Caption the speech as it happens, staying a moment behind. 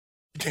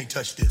You can't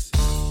touch this.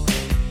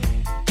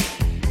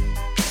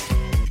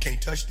 You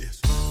can't touch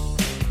this.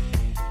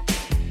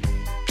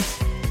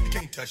 You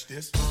can't touch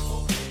this.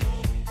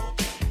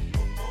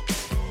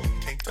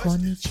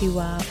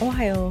 Konnichiwa,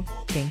 ohayo,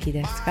 genki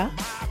desu ka?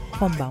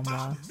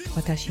 Konbanwa,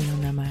 watashi no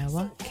namae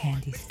wa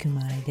Candice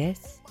Kumai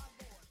desu.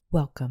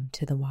 Welcome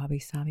to the Wabi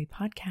Sabi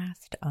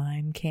Podcast.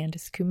 I'm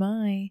Candice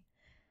Kumai.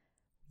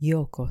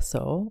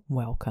 Yokoso,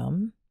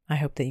 welcome. I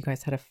hope that you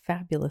guys had a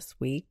fabulous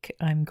week.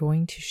 I'm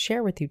going to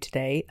share with you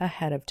today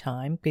ahead of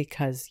time,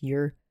 because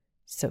you're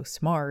so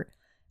smart,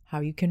 how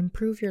you can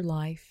improve your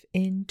life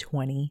in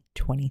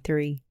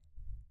 2023.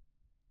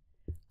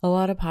 A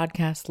lot of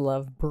podcasts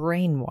love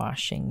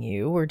brainwashing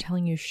you or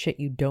telling you shit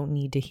you don't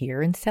need to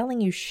hear and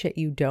selling you shit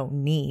you don't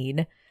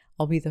need.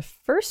 I'll be the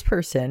first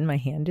person, my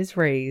hand is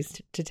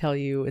raised, to tell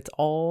you it's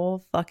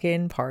all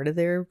fucking part of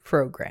their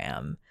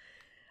program.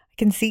 I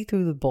can see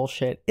through the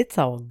bullshit. It's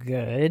all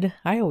good.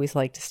 I always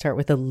like to start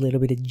with a little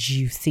bit of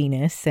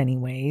juiciness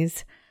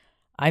anyways.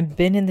 I've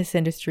been in this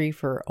industry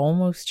for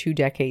almost 2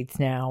 decades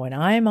now, and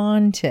I'm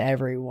on to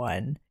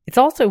everyone. It's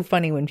also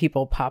funny when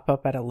people pop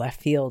up out of left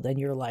field and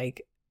you're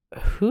like,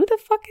 who the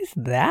fuck is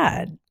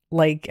that?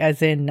 Like,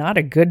 as in, not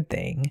a good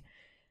thing.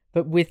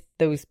 But with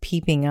those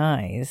peeping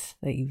eyes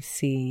that you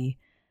see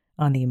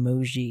on the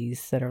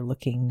emojis that are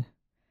looking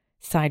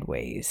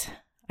sideways,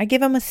 I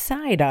give them a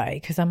side eye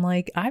because I'm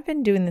like, I've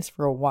been doing this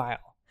for a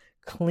while.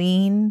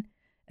 Clean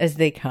as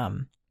they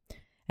come.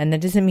 And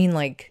that doesn't mean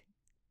like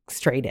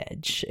straight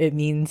edge. It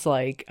means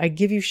like I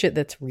give you shit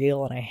that's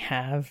real, and I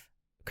have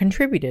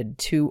contributed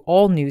to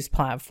all news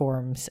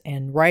platforms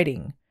and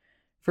writing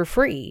for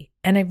free.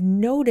 And I've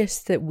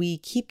noticed that we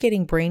keep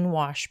getting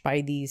brainwashed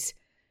by these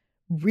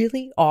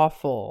really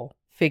awful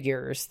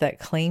figures that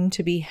claim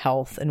to be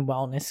health and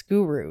wellness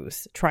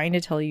gurus, trying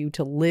to tell you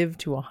to live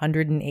to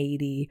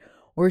 180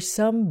 or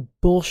some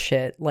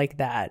bullshit like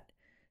that.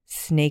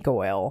 Snake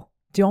oil.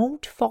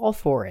 Don't fall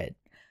for it.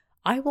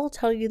 I will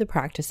tell you the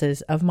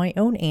practices of my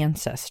own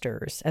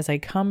ancestors, as I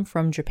come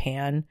from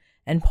Japan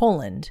and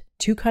Poland,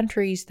 2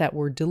 countries that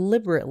were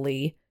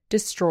deliberately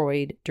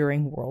destroyed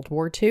during World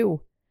War II.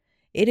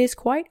 It is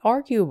quite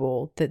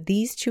arguable that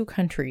these 2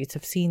 countries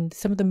have seen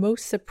some of the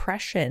most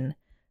suppression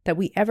that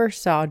we ever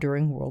saw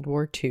during World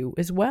War II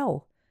as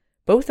well.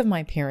 Both of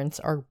my parents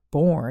are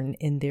born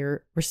in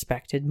their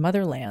respected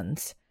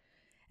motherlands.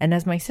 And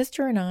as my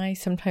sister and I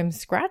sometimes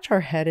scratch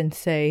our head and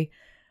say,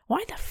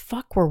 why the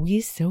fuck were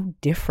we so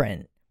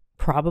different?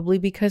 Probably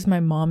because my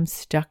mom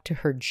stuck to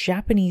her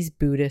Japanese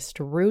Buddhist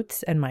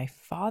roots and my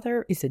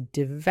father is a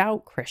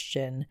devout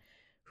Christian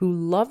who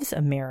loves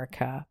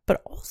America,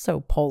 but also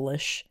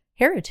Polish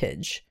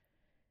heritage.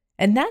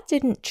 And that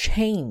didn't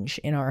change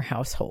in our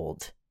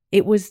household.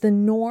 It was the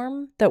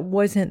norm that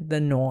wasn't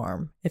the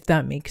norm, if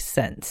that makes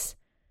sense.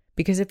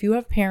 Because if you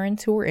have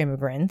parents who are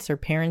immigrants or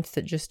parents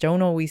that just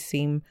don't always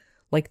seem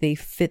like they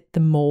fit the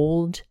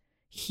mold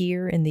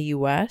here in the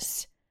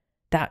US,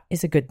 that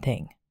is a good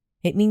thing.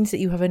 It means that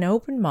you have an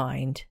open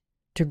mind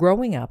to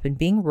growing up and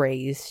being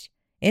raised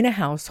in a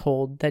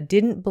household that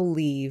didn't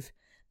believe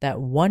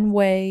that one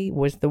way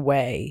was the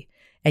way,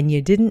 and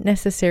you didn't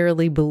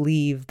necessarily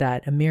believe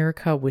that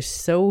America was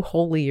so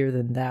holier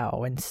than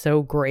thou and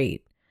so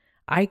great.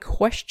 I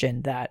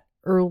questioned that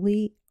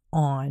early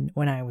on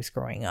when I was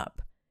growing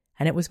up,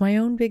 and it was my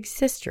own big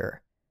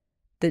sister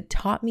that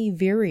taught me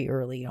very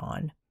early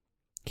on,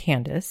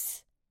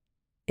 Candice,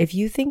 if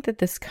you think that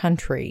this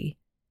country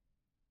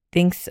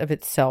thinks of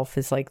itself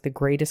as like the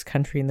greatest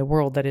country in the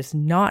world, that is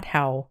not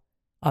how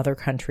other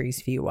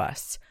countries view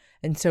us.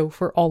 And so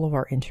for all of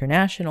our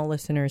international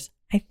listeners,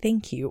 I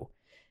thank you.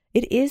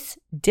 It is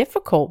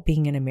difficult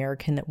being an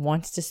American that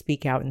wants to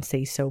speak out and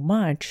say so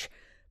much,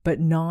 but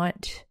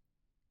not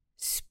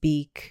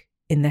speak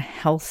in the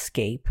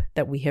hellscape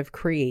that we have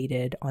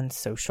created on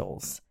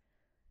socials.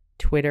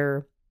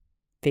 Twitter,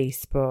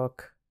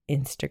 Facebook,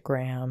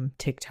 Instagram,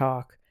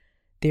 TikTok.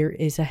 There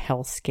is a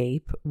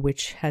hellscape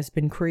which has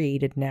been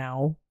created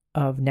now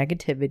of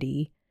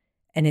negativity,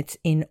 and it's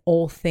in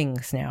all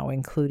things now,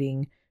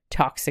 including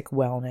toxic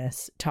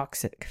wellness,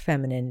 toxic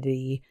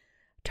femininity,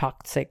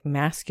 toxic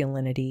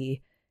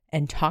masculinity,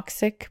 and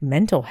toxic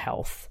mental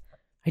health.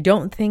 I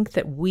don't think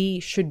that we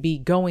should be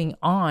going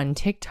on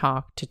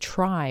TikTok to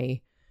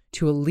try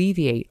to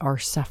alleviate our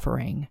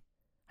suffering.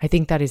 I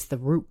think that is the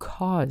root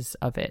cause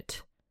of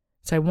it.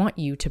 So I want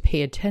you to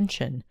pay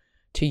attention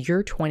to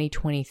your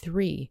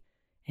 2023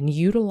 and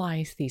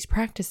utilize these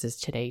practices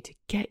today to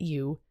get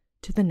you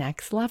to the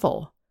next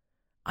level.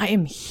 I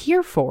am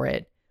here for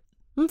it.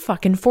 I'm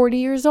fucking 40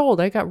 years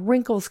old. I got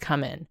wrinkles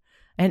coming,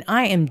 and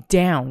I am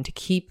down to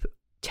keep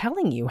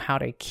telling you how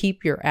to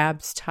keep your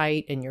abs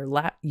tight and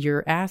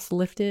your ass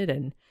lifted,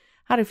 and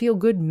how to feel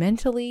good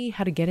mentally,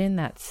 how to get in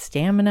that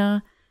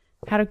stamina,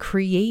 how to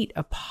create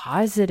a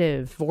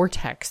positive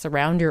vortex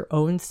around your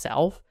own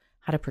self,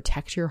 how to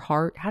protect your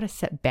heart, how to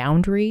set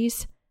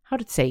boundaries, how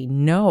to say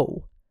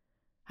no,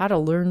 how to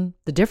learn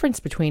the difference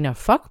between a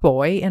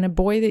fuckboy and a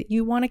boy that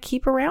you want to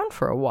keep around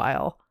for a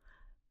while.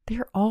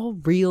 They're all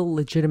real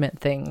legitimate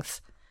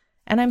things,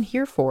 and I'm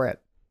here for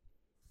it.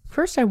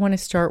 First, I want to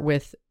start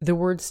with the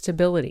word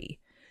stability.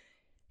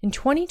 In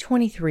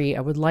 2023, I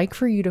would like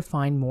for you to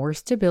find more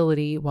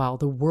stability while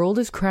the world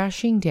is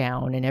crashing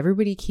down and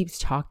everybody keeps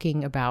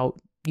talking about,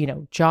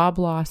 job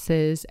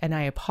losses. And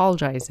I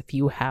apologize if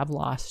you have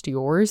lost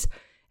yours.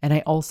 And I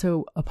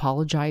also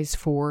apologize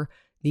for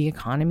the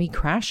economy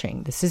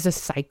crashing. This is a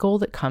cycle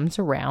that comes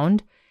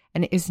around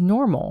and it is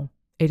normal.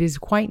 It is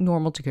quite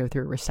normal to go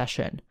through a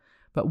recession.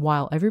 But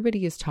while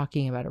everybody is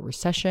talking about a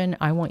recession,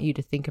 I want you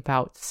to think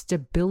about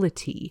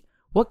stability.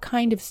 What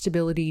kind of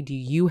stability do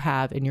you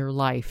have in your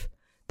life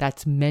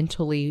that's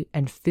mentally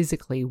and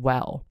physically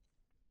well?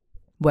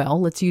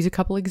 Well, let's use a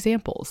couple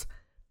examples.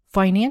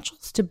 Financial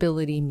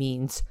stability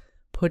means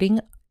putting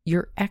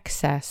your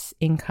excess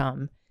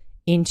income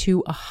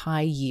into a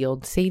high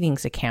yield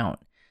savings account.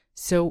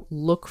 So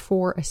look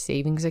for a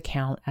savings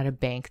account at a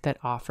bank that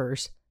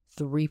offers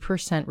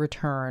 3%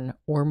 return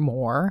or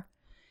more.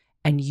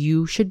 And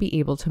you should be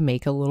able to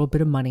make a little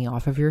bit of money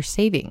off of your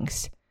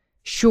savings.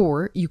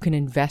 Sure, you can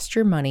invest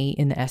your money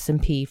in the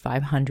S&P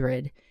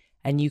 500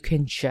 and you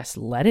can just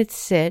let it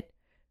sit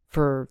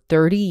for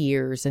 30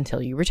 years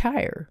until you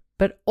retire.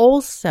 But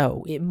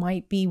also, it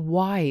might be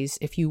wise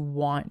if you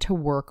want to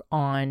work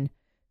on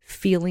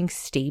feeling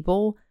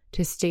stable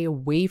to stay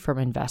away from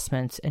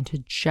investments and to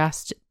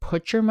just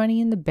put your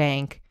money in the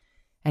bank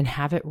and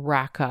have it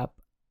rack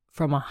up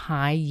from a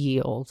high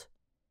yield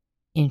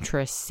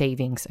interest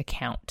savings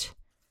account.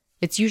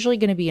 It's usually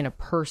going to be in a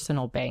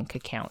personal bank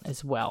account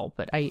as well,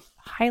 but I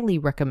highly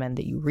recommend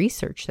that you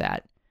research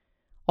that.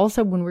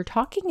 Also, when we're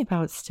talking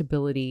about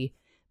stability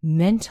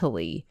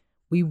mentally,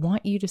 we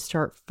want you to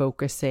start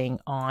focusing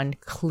on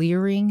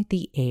clearing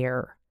the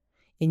air.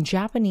 In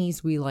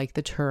Japanese, we like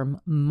the term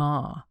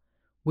ma,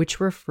 which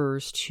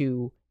refers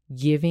to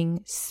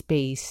giving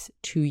space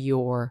to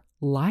your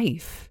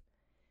life.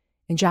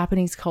 In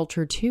Japanese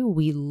culture too,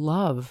 we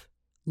love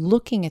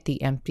looking at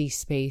the empty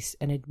space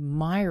and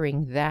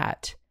admiring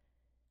that.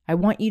 I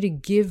want you to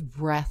give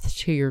breath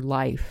to your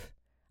life.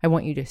 I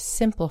want you to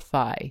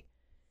simplify.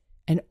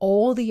 And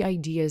all the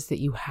ideas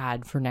that you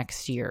had for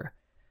next year,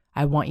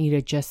 I want you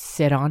to just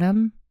sit on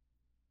them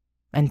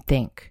and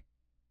think.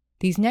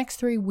 These next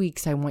 3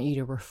 weeks, I want you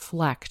to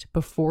reflect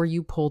before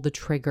you pull the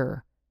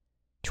trigger.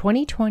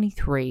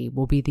 2023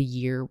 will be the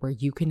year where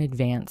you can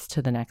advance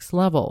to the next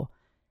level.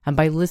 And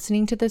by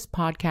listening to this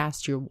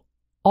podcast, you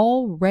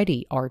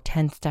already are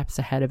 10 steps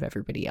ahead of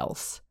everybody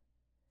else.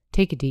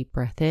 Take a deep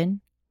breath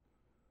in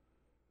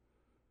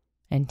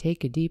and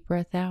take a deep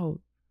breath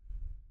out.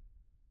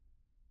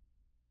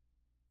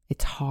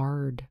 It's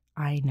hard,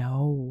 I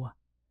know.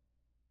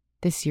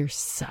 This year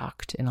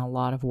sucked in a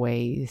lot of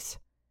ways.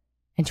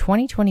 And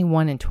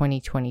 2021 and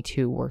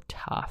 2022 were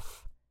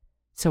tough.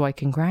 So I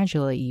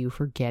congratulate you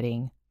for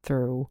getting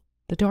through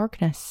the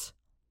darkness.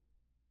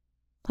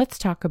 Let's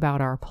talk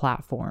about our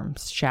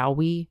platforms, shall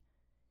we?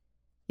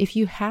 If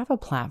you have a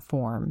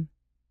platform,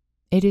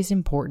 it is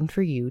important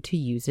for you to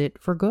use it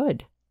for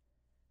good.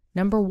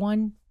 Number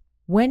one,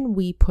 when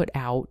we put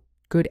out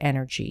good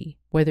energy,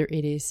 whether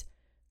it is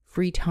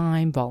free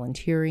time,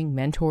 volunteering,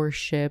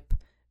 mentorship,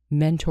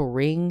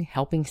 mentoring,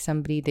 helping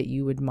somebody that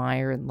you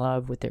admire and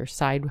love with their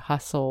side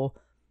hustle,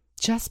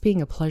 just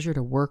being a pleasure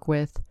to work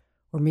with,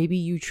 or maybe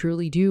you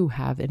truly do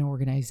have an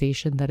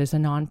organization that is a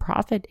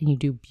nonprofit and you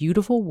do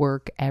beautiful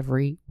work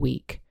every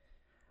week.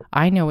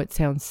 I know it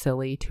sounds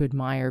silly to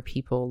admire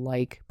people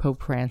like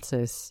Pope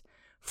Francis,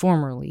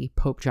 formerly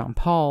Pope John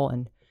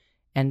Paul,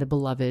 and the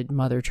beloved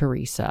Mother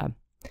Teresa,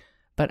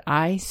 but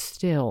I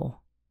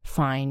still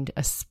find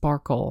a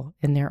sparkle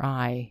in their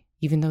eye,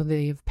 even though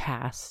they have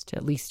passed.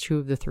 At least 2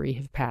 of the 3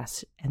 have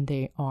passed, and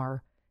they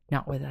are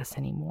not with us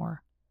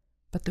anymore.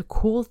 But the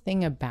cool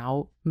thing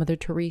about Mother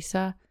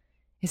Teresa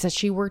is that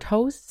she worked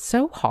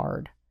so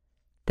hard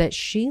that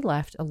she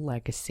left a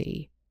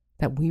legacy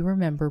that we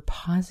remember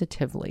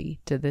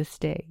positively to this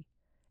day.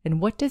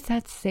 And what does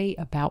that say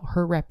about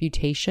her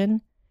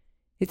reputation?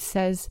 It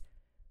says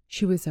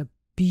she was a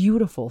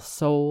beautiful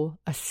soul,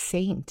 a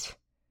saint.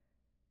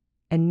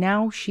 And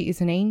now she is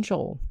an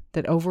angel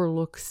that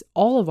overlooks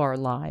all of our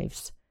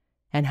lives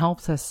and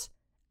helps us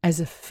as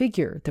a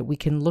figure that we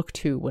can look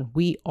to when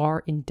we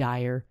are in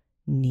dire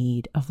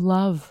need of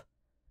love.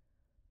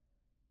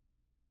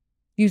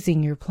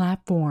 Using your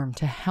platform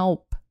to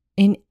help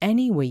in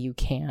any way you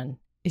can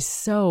is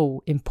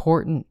so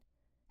important,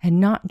 and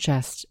not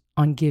just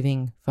on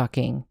Giving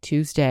fucking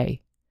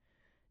Tuesday.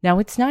 Now,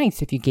 it's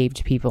nice if you gave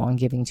to people on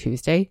Giving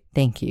Tuesday.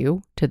 Thank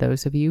you to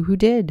those of you who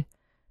did.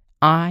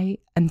 I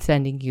am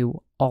sending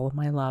you all of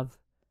my love.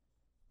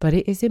 But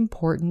it is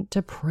important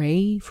to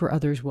pray for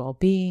others'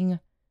 well-being,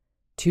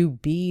 to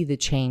be the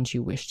change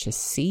you wish to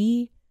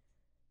see.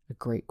 A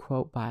great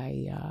quote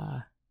by,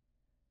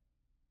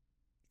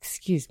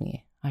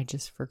 I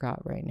just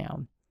forgot right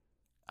now,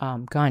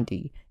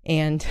 Gandhi.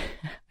 And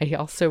I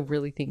also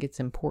really think it's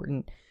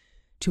important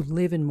to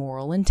live in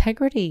moral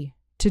integrity,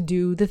 to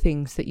do the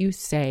things that you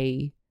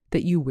say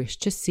that you wish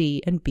to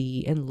see and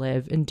be and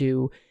live and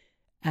do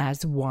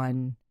as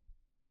one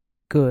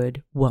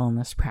good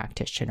wellness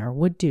practitioner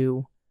would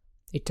do.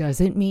 It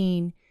doesn't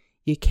mean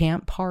you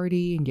can't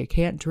party and you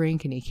can't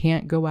drink and you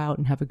can't go out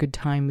and have a good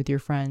time with your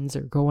friends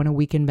or go on a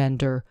weekend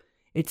bender.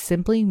 It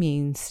simply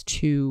means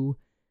to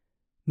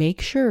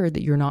make sure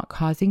that you're not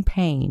causing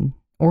pain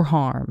or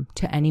harm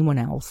to anyone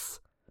else,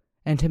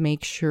 and to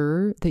make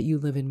sure that you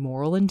live in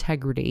moral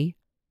integrity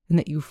and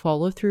that you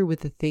follow through with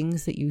the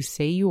things that you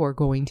say you are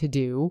going to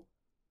do,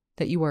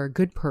 that you are a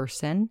good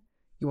person,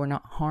 you are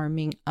not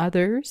harming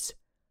others,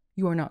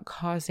 you are not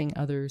causing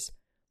others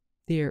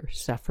their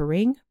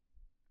suffering.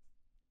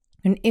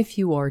 And if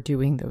you are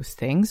doing those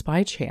things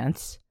by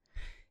chance,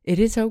 it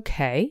is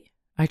okay.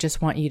 I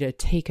just want you to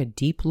take a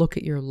deep look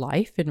at your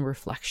life in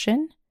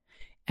reflection,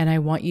 and I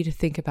want you to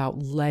think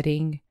about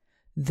letting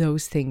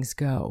those things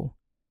go.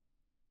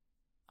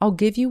 I'll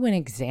give you an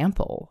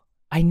example.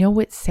 I know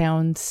it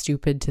sounds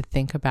stupid to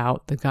think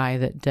about the guy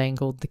that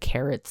dangled the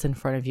carrots in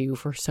front of you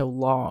for so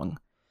long,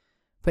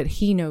 but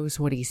he knows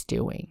what he's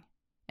doing.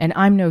 And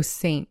I'm no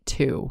saint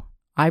too.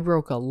 I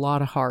broke a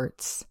lot of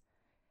hearts,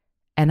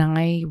 and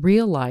I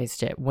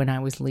realized it when I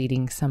was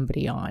leading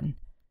somebody on.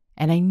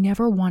 And I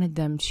never wanted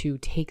them to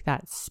take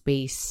that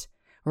space,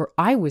 or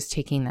I was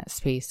taking that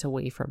space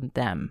away from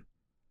them.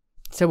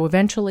 So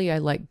eventually I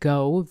let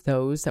go of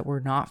those that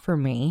were not for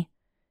me.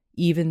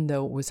 Even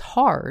though it was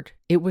hard,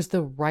 it was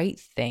the right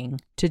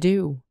thing to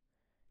do.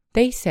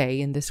 They say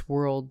in this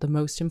world the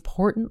most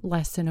important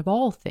lesson of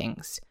all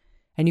things,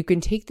 and you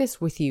can take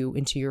this with you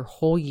into your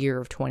whole year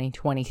of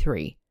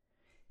 2023.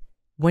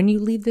 When you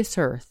leave this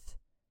earth,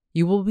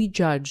 you will be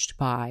judged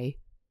by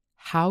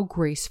how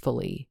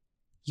gracefully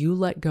you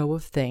let go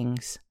of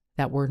things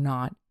that were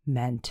not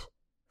meant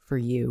for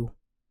you.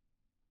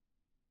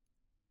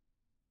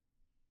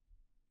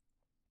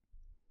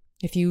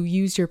 If you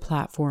use your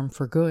platform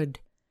for good,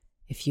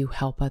 if you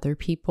help other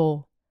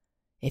people,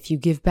 if you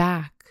give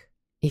back,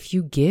 if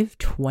you give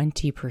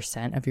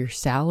 20% of your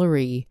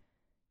salary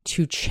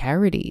to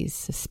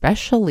charities,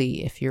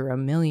 especially if you're a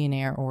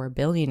millionaire or a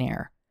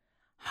billionaire,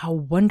 how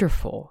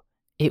wonderful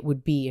it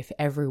would be if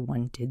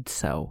everyone did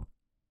so.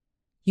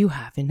 You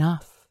have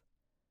enough.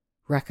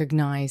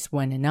 Recognize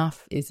when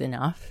enough is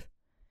enough,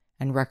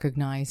 and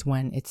recognize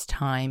when it's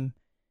time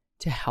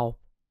to help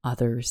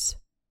others.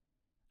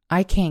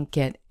 I can't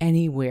get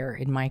anywhere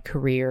in my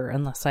career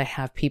unless I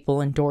have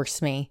people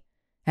endorse me.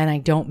 And I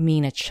don't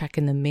mean a check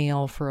in the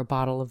mail for a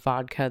bottle of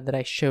vodka that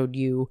I showed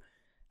you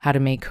how to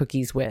make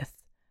cookies with.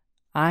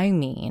 I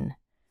mean,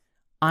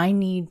 I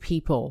need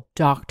people,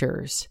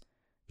 doctors,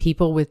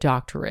 people with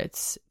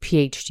doctorates,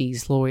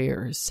 PhDs,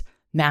 lawyers,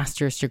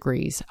 master's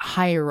degrees,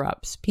 higher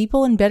ups,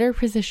 people in better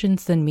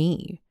positions than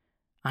me.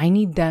 I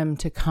need them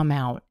to come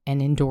out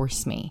and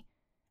endorse me.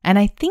 And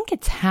I think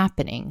it's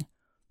happening.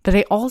 But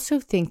I also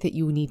think that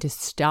you need to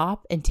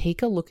stop and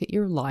take a look at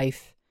your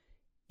life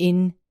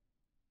in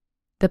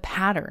the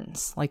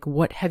patterns. Like,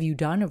 what have you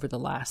done over the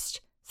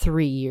last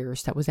 3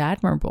 years that was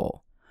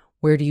admirable?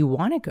 Where do you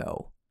want to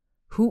go?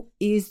 Who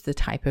is the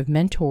type of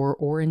mentor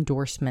or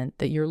endorsement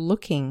that you're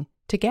looking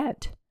to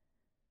get?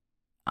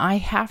 I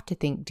have to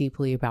think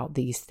deeply about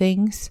these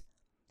things.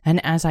 And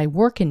as I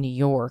work in New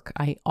York,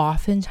 I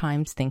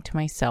oftentimes think to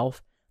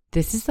myself,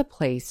 this is the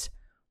place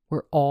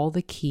where all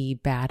the key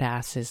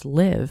badasses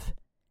live.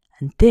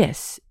 And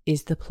this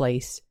is the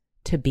place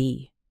to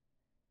be.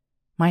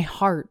 My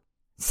heart,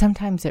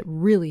 sometimes it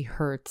really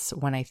hurts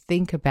when I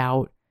think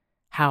about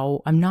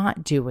how I'm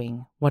not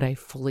doing what I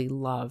fully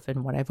love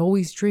and what I've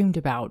always dreamed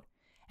about.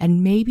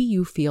 And maybe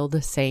you feel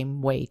the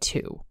same way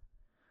too.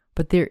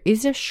 But there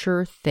is a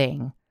sure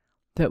thing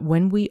that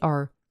when we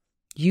are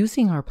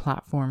using our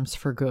platforms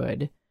for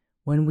good,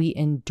 when we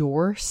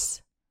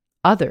endorse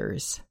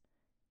others,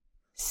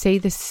 say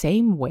the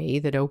same way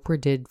that Oprah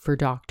did for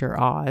Dr.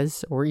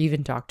 Oz or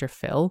even Dr.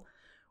 Phil,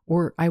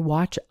 or I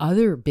watch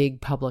other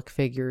big public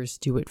figures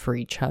do it for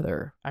each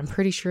other. I'm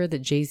pretty sure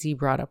that Jay-Z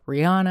brought up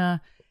Rihanna,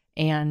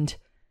 and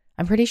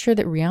I'm pretty sure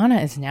that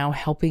Rihanna is now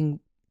helping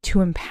to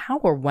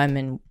empower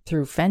women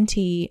through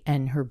Fenty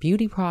and her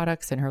beauty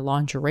products and her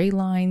lingerie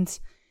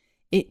lines.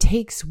 It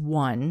takes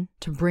one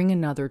to bring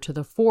another to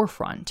the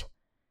forefront.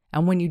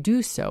 And when you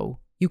do so,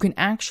 you can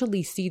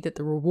actually see that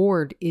the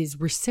reward is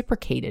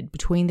reciprocated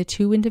between the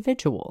two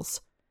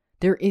individuals.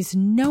 There is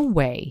no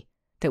way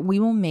that we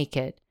will make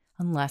it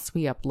unless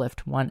we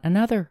uplift one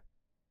another.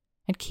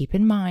 And keep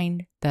in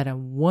mind that a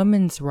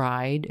woman's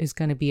ride is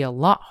going to be a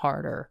lot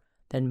harder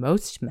than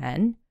most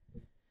men.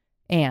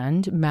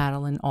 And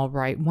Madeleine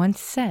Albright once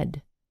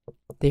said,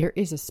 there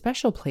is a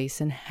special place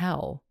in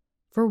hell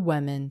for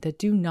women that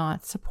do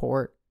not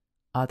support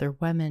other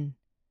women.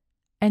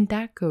 And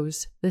that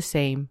goes the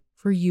same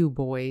for you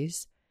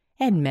boys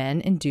and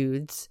men and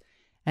dudes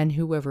and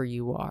whoever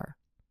you are.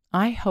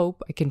 I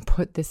hope I can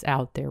put this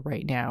out there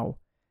right now,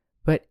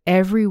 but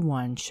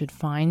everyone should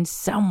find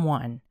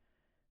someone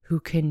who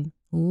can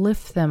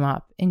lift them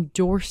up,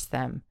 endorse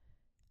them,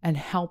 and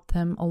help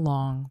them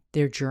along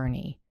their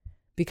journey.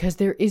 Because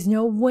there is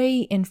no way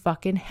in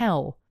fucking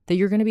hell that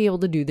you're going to be able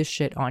to do this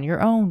shit on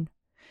your own.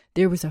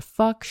 There was a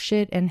fuck,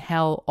 shit, and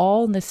hell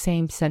all in the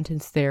same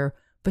sentence there,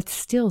 but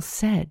still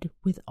said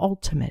with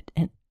ultimate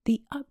and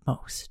the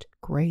utmost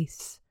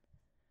grace.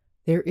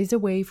 There is a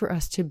way for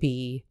us to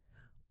be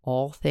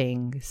all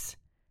things,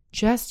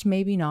 just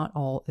maybe not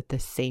all at the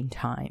same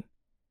time.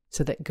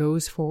 So that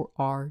goes for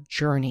our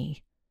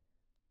journey.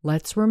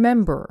 Let's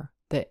remember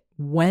that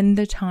when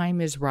the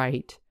time is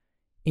right,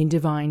 in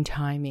divine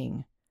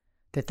timing,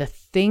 that the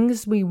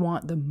things we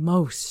want the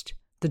most,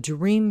 the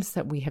dreams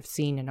that we have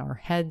seen in our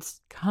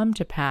heads come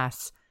to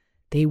pass,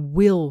 they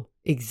will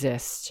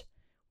exist.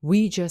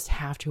 We just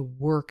have to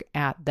work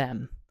at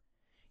them.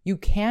 You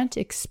can't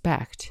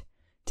expect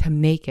to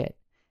make it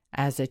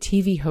as a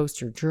TV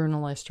host or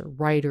journalist or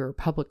writer or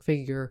public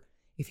figure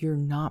if you're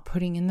not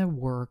putting in the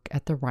work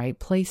at the right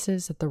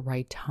places at the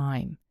right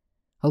time.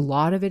 A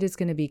lot of it is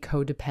going to be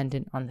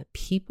codependent on the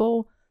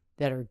people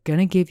that are going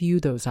to give you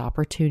those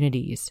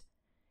opportunities.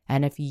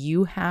 And if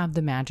you have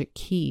the magic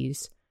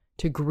keys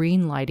to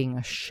greenlighting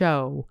a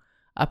show,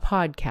 a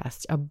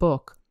podcast, a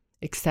book,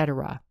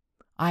 etc.,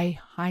 I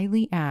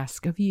highly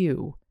ask of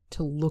you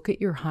to look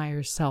at your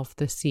higher self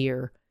this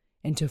year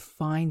and to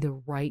find the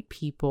right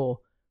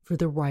people for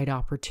the right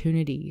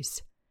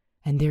opportunities.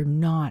 And they're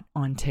not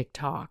on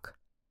TikTok.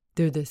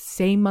 They're the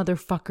same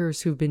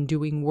motherfuckers who've been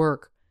doing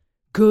work,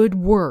 good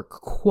work,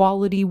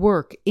 quality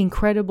work,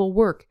 incredible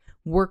work,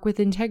 work with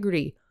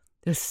integrity.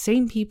 The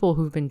same people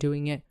who've been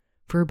doing it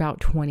for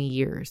about 20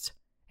 years.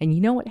 And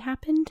you know what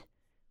happened?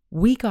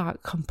 We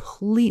got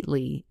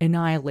completely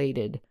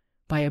annihilated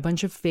by a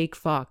bunch of fake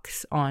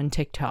fucks on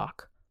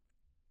TikTok.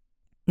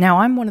 Now,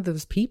 I'm one of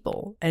those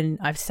people, and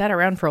I've sat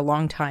around for a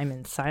long time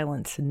in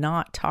silence,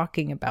 not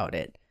talking about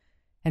it.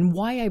 And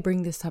why I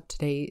bring this up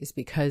today is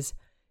because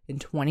in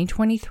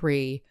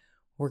 2023,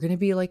 we're going to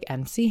be like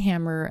MC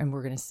Hammer, and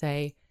we're going to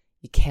say,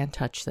 you can't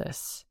touch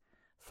this.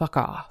 Fuck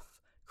off.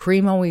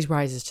 Cream always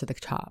rises to the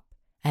top,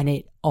 and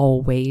it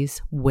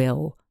always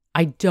will.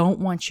 I don't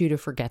want you to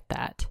forget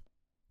that.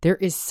 There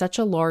is such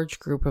a large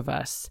group of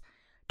us.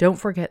 Don't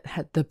forget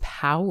the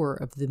power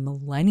of the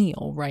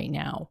millennial right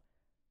now.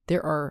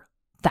 There are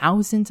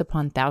thousands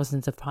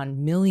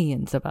upon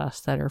millions of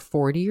us that are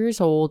 40 years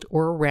old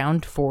or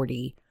around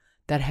 40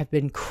 that have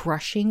been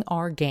crushing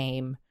our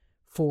game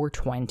for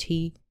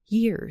 20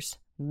 years.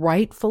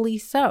 Rightfully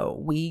so.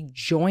 We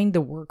joined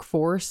the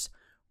workforce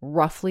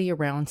roughly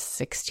around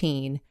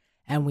 16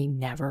 and we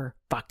never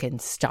fucking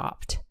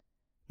stopped.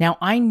 Now,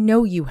 I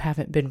know you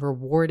haven't been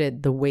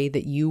rewarded the way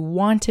that you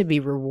want to be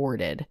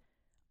rewarded.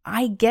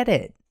 I get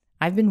it.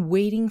 I've been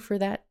waiting for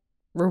that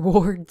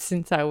reward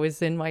since I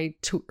was in my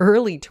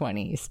early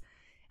 20s.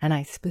 And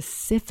I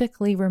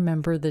specifically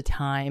remember the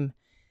time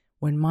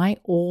when my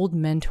old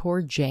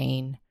mentor,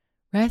 Jane,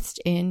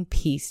 rest in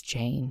peace,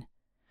 Jane,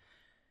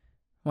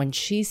 when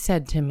she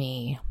said to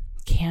me,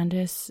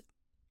 Candace,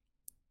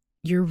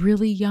 you're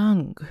really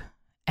young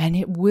and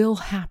it will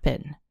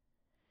happen.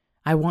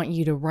 I want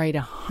you to write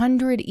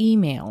 100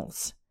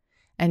 emails.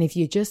 And if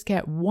you just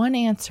get one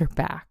answer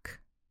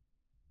back,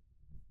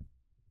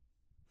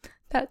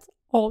 that's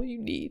all you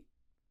need.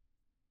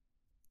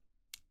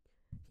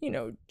 You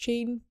know,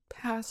 Jane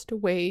passed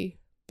away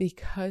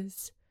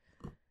because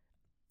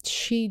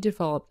she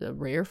developed a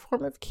rare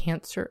form of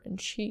cancer and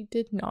she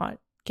did not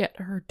get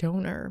her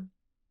donor.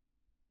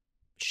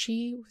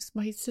 She was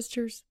my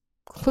sister's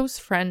close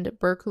friend at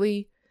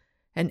Berkeley,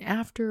 and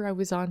after I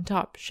was on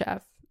Top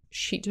Chef,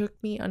 she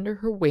took me under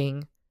her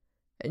wing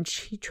and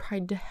she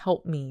tried to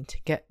help me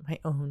to get my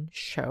own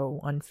show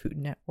on Food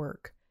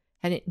Network,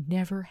 and it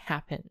never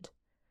happened.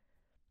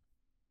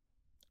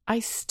 I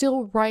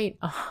still write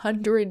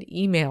 100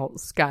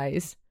 emails,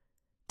 guys,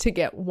 to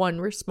get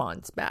one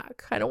response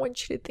back. I don't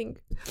want you to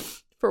think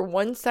for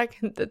 1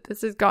 second that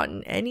this has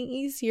gotten any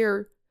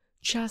easier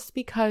just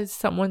because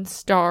someone's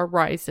star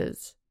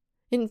rises.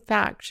 In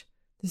fact,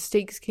 the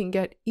stakes can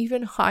get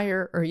even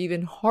higher or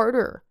even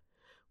harder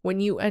when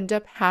you end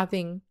up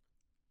having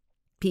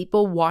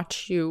people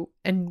watch you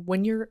and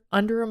when you're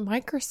under a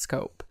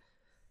microscope.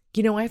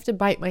 You know, I have to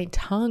bite my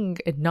tongue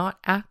and not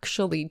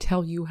actually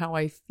tell you how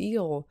I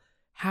feel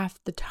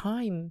half the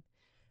time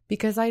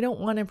because I don't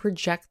want to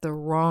project the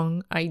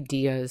wrong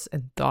ideas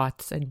and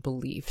thoughts and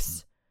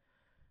beliefs.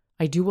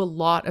 I do a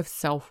lot of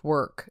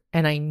self-work,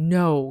 and I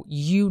know,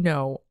 you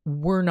know,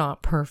 we're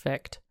not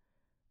perfect.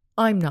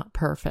 I'm not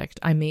perfect.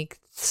 I make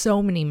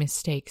so many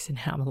mistakes and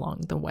have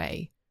along the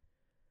way.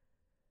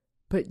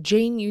 But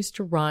Jane used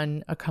to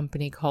run a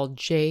company called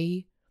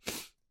JY,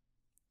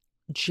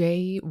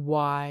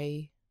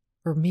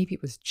 or maybe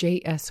it was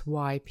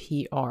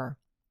JSYPR.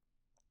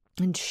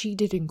 And she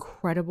did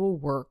incredible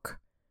work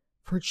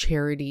for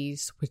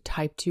charities with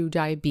type 2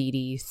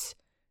 diabetes.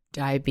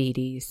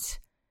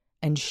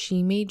 And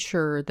she made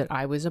sure that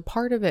I was a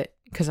part of it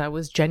because I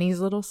was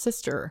Jenny's little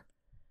sister.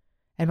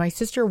 And my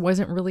sister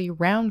wasn't really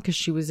around because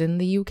she was in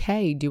the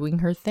UK doing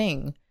her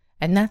thing.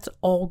 And that's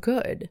all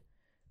good.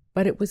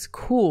 But it was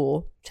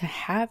cool to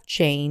have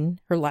Jane,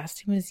 her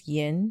last name is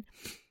Yin.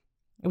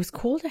 It was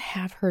cool to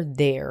have her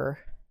there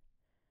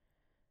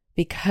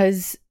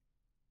because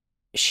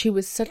she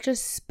was such a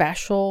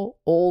special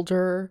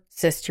older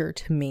sister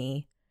to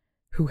me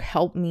who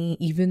helped me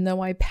even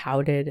though I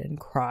pouted and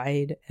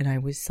cried and I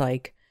was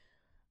like,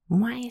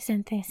 why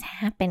isn't this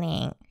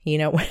happening?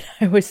 When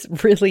I was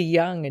really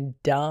young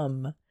and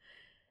dumb.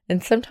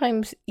 And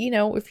sometimes,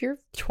 if you're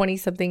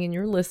 20-something and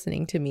you're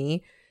listening to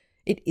me,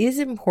 it is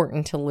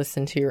important to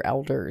listen to your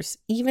elders,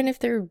 even if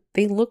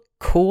they look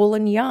cool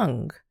and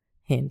young.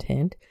 Hint,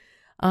 hint.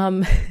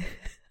 I'm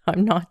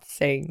not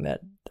saying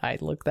that I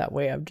look that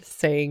way. I'm just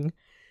saying,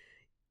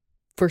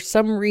 for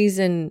some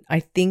reason,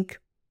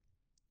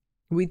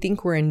 we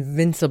think we're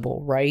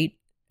invincible, right?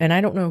 And I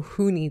don't know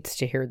who needs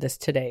to hear this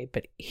today,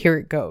 but here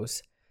it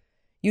goes.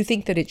 You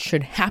think that it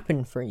should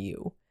happen for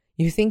you.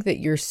 You think that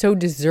you're so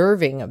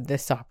deserving of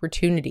this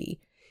opportunity.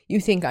 You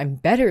think I'm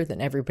better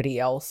than everybody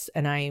else,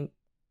 and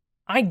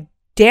I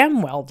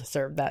damn well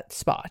deserve that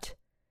spot.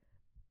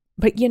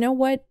 But you know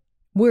what?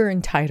 We're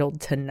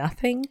entitled to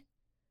nothing.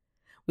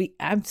 We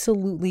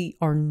absolutely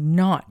are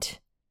not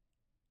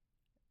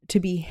to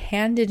be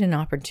handed an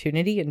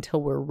opportunity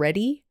until we're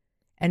ready.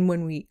 And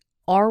when we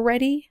are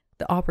ready,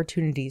 the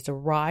opportunities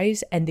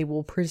arise and they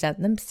will present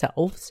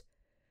themselves.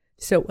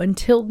 So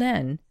until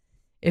then,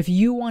 if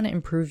you want to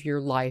improve your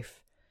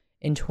life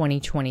in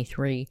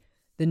 2023,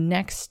 the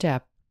next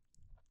step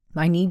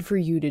I need for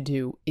you to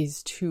do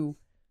is to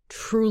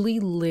truly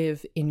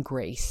live in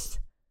grace.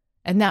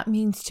 And that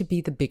means to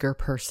be the bigger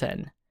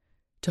person,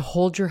 to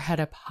hold your head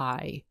up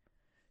high,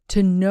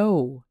 to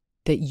know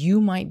that you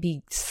might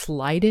be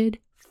slighted,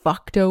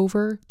 fucked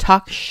over,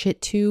 talked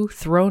shit to,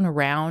 thrown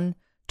around,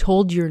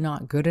 told you're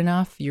not good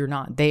enough, you're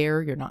not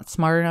there, you're not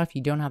smart enough,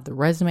 you don't have the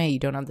resume, you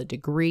don't have the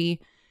degree.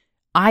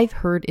 I've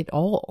heard it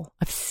all.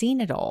 I've seen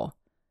it all.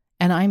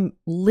 And I'm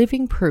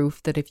living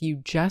proof that if you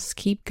just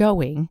keep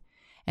going,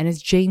 and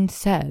as Jane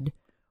said,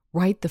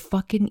 write the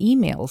fucking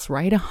emails,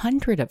 write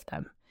 100 of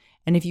them.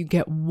 And if you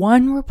get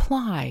one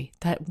reply,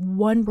 that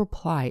one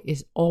reply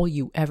is all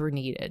you ever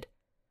needed.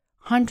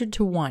 100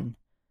 to 1,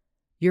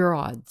 your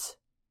odds.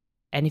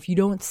 And if you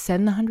don't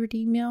send the 100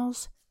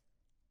 emails,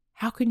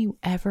 how can you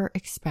ever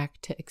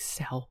expect to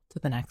excel to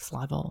the next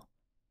level?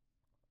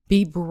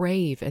 Be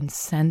brave and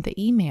send the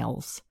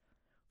emails.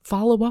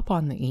 Follow up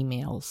on the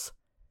emails.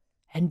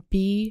 And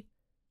be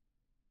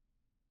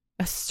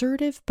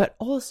assertive, but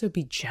also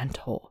be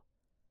gentle.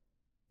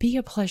 Be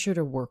a pleasure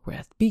to work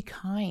with. Be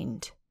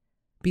kind.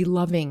 Be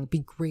loving. Be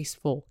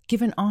graceful.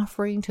 Give an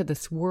offering to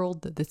this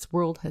world that this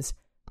world has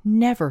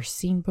never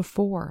seen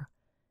before.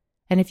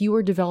 And if you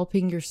are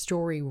developing your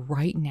story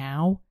right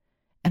now,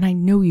 and I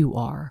know you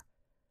are,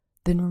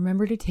 then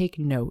remember to take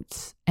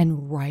notes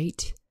and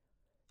write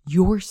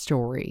your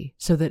story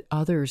so that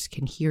others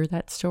can hear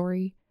that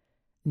story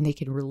and they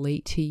can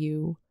relate to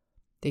you.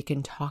 They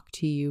can talk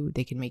to you.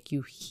 They can make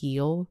you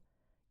heal.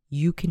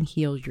 You can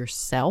heal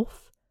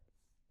yourself.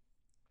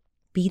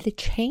 Be the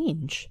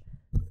change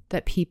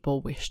that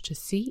people wish to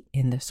see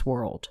in this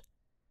world.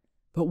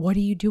 But what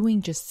are you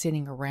doing just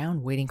sitting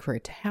around waiting for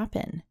it to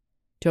happen?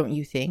 Don't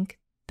you think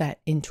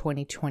that in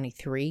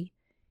 2023,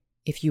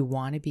 if you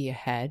want to be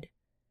ahead,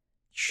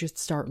 you should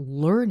start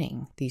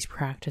learning these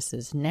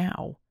practices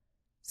now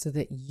so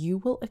that you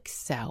will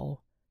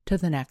excel to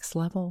the next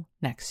level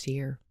next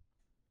year?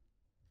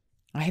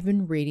 I have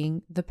been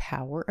reading The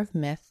Power of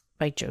Myth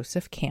by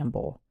Joseph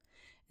Campbell,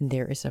 and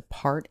there is a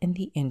part in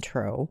the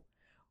intro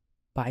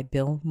by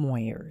Bill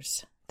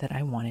Moyers that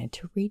I wanted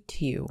to read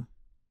to you.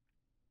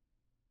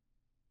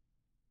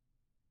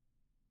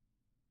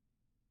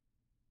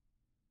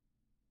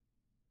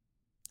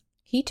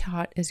 He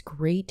taught as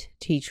great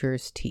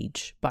teachers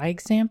teach, by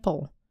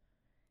example.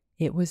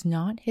 It was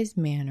not his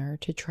manner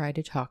to try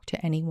to talk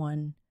to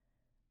anyone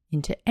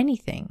into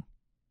anything,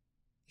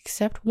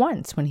 except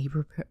once when he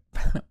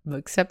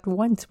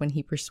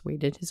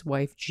persuaded his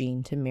wife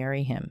Jean to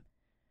marry him.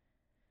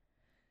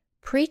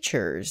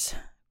 Preachers,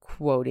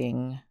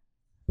 quoting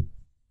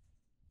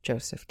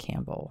Joseph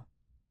Campbell,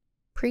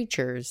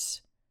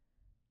 preachers,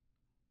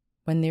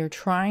 when they're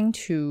trying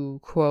to,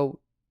 quote,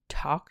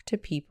 talk to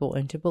people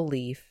into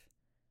belief,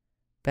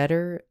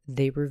 better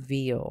they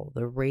reveal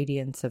the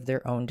radiance of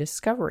their own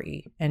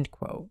discovery, end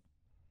quote.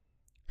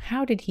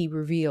 How did he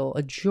reveal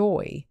a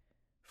joy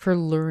for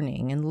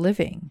learning and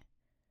living?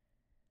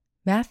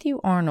 Matthew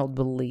Arnold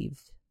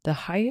believed the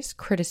highest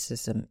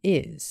criticism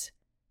is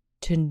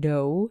to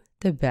know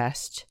the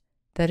best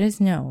that is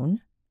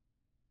known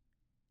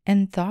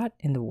and thought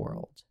in the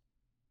world,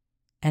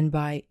 and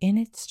by in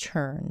its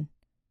turn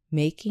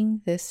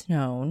making this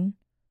known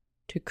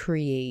to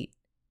create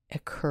a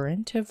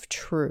current of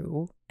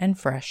true and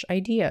fresh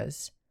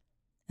ideas.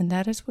 And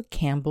that is what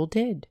Campbell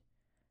did.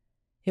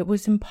 It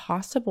was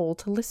impossible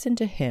to listen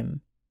to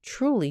him,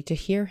 truly to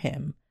hear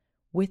him,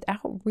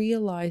 without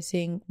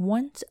realizing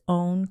one's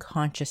own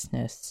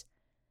consciousness,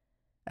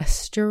 a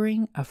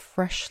stirring of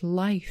fresh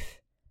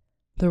life,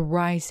 the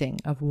rising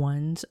of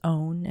one's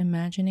own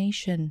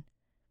imagination.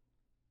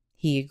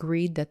 He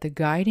agreed that the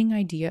guiding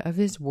idea of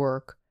his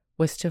work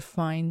was to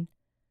find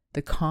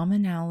the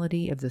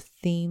commonality of the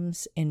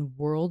themes in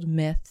world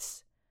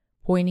myths,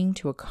 pointing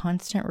to a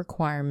constant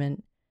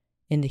requirement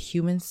in the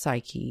human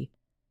psyche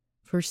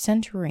for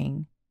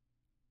centering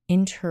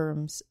in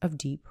terms of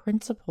deep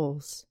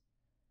principles.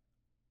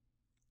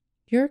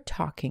 You're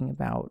talking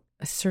about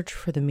a search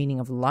for the meaning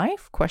of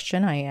life?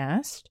 I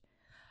asked.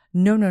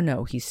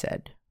 No, he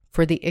said.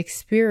 For the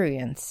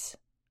experience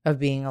of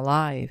being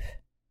alive.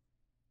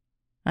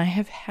 I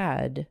have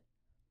had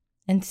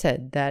and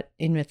said that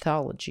in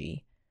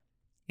mythology,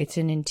 it's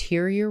an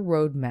interior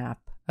roadmap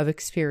of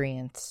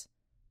experience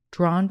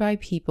drawn by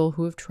people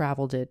who have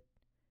traveled it.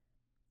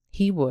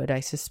 He would, I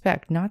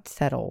suspect, not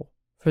settle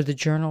for the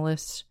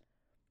journalist's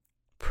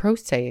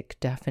prosaic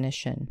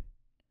definition.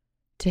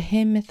 To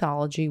him,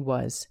 mythology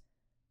was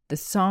the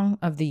song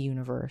of the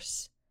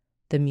universe,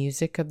 the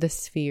music of the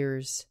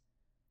spheres,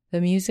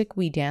 the music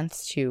we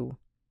dance to,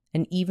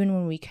 and even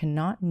when we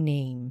cannot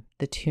name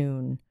the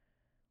tune,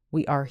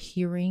 we are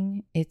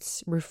hearing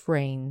its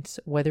refrains,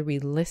 whether we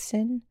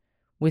listen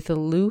with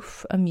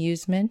aloof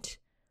amusement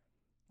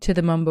to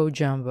the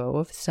mumbo-jumbo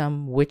of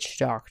some witch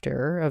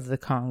doctor of the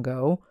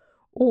Congo,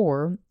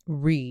 or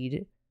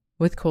read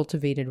with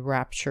cultivated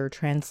rapture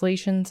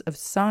translations of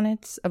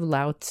sonnets of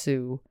Lao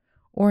Tzu,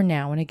 or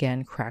now and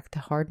again crack the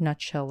hard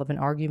nutshell of an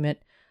argument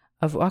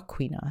of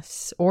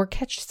Aquinas, or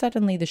catch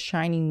suddenly the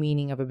shining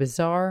meaning of a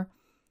bizarre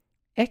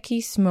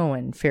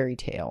Eskimoan fairy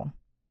tale.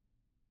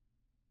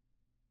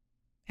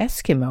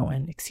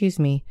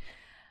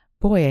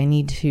 Boy, I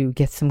need to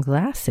get some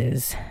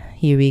glasses.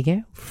 Here we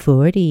go.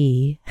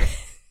 40.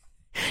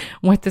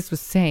 What this was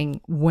saying,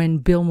 when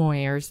Bill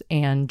Moyers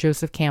and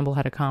Joseph Campbell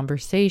had a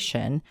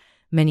conversation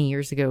many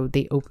years ago,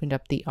 they opened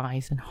up the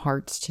eyes and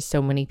hearts to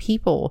so many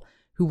people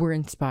who were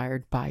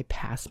inspired by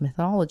past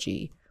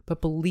mythology.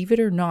 But believe it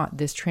or not,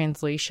 this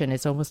translation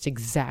is almost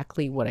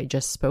exactly what I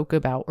just spoke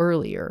about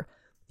earlier.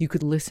 You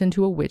could listen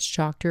to a witch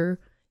doctor,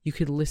 you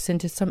could listen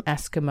to some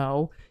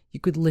Eskimo, you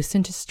could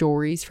listen to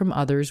stories from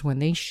others when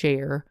they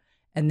share,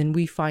 and then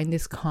we find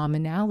this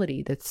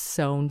commonality that's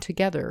sewn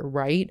together,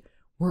 right?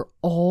 We're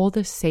all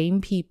the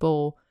same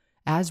people,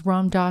 as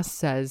Ram Dass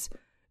says,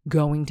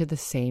 going to the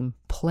same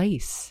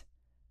place.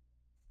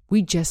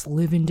 We just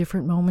live in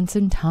different moments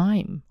in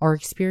time. Our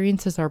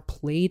experiences are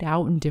played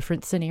out in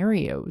different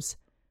scenarios.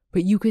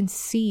 But you can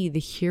see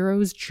the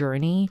hero's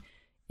journey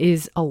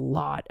is a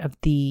lot of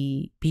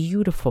the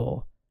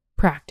beautiful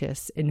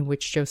practice in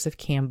which Joseph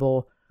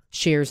Campbell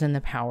shares in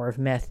the power of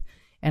myth.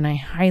 And I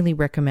highly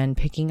recommend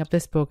picking up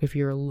this book if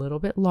you're a little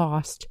bit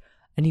lost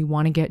and you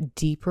want to get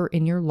deeper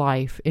in your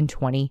life in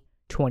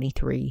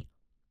 2023.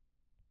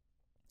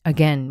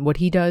 Again, what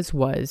he does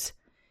was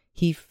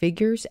he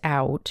figures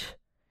out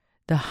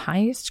the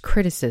highest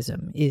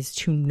criticism is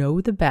to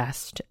know the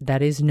best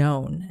that is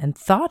known and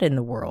thought in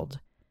the world,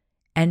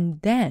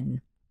 and then,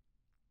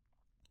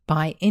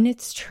 by in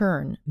its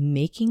turn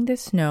making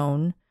this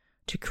known,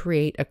 to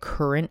create a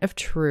current of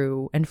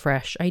true and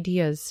fresh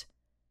ideas.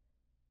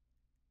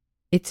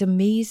 It's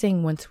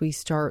amazing once we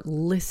start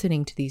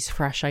listening to these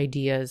fresh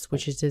ideas,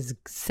 which is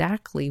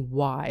exactly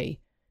why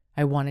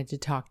I wanted to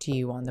talk to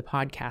you on the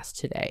podcast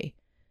today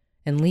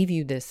and leave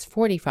you this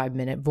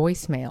 45-minute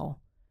voicemail.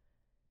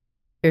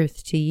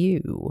 Earth to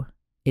you,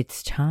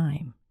 it's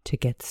time to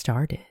get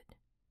started.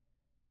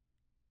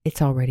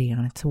 It's already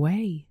on its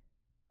way.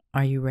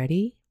 Are you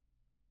ready?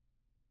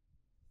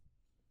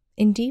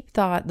 In deep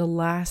thought, the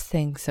last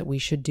things that we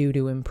should do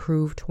to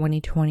improve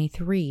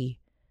 2023,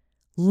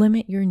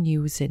 limit your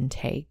news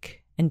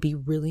intake and be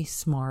really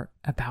smart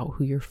about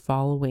who you're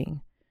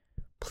following.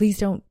 Please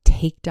don't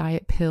take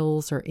diet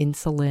pills or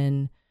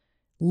insulin.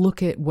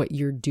 Look at what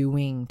you're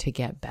doing to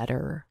get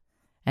better.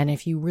 And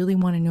if you really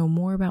want to know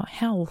more about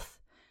health,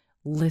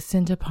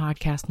 listen to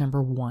podcast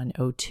number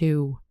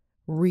 102.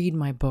 Read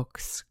my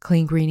books,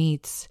 Clean Green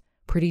Eats,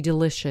 Pretty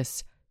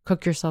Delicious,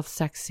 Cook Yourself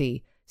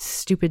Sexy,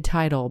 stupid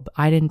title,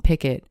 I didn't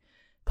pick it,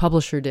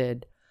 publisher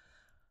did.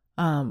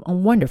 A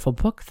wonderful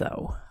book,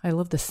 though. I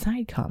love the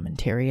side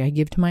commentary I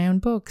give to my own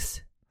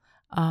books.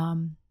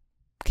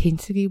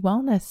 Kintsugi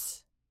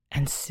Wellness,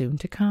 and soon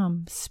to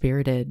come,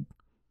 Spirited.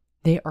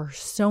 There are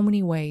so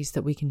many ways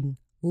that we can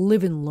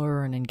live and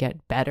learn and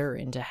get better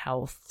into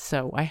health.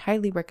 So I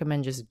highly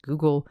recommend just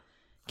Google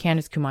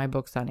Candice Kumai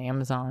books on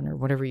Amazon or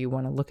whatever you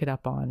want to look it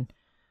up on.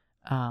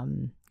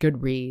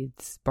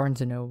 Goodreads,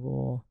 Barnes &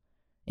 Noble,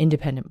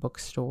 independent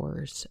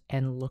bookstores,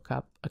 and look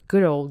up a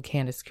good old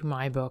Candice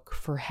Kumai book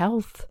for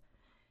health.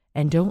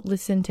 And don't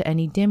listen to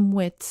any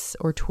dimwits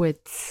or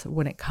twits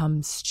when it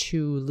comes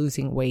to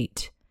losing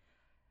weight.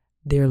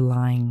 They're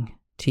lying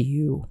to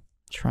you.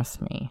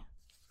 Trust me.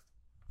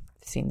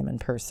 I've seen them in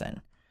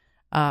person.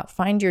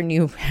 Find your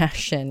new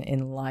passion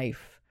in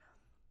life.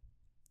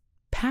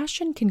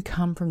 Passion can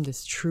come from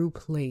this true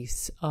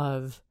place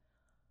of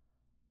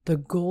the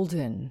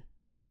golden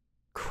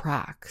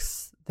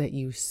cracks that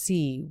you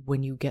see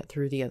when you get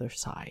through the other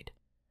side.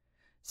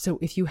 So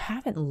if you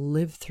haven't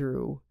lived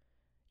through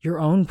your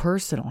own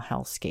personal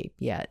hellscape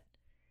yet,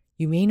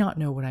 you may not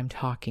know what I'm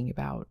talking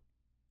about.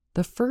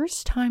 The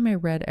first time I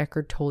read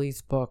Eckhart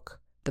Tolle's book,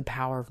 The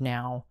Power of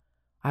Now,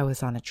 I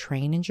was on a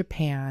train in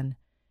Japan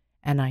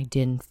and I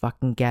didn't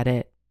fucking get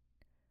it.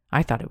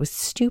 I thought it was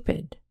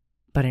stupid,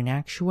 but in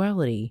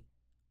actuality,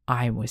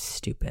 I was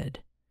stupid.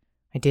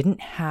 I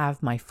didn't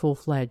have my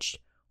full-fledged,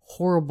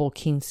 horrible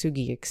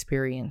kintsugi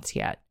experience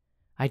yet.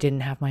 I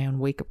didn't have my own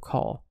wake-up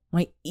call.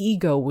 My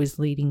ego was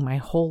leading my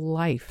whole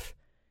life.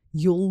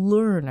 You'll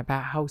learn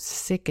about how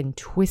sick and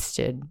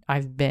twisted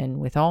I've been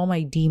with all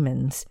my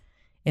demons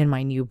in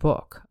my new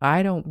book.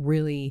 I don't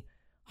really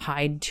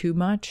hide too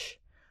much,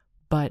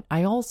 but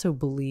I also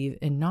believe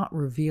in not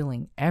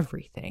revealing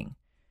everything.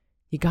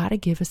 You got to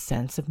give a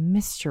sense of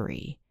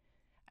mystery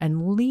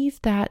and leave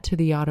that to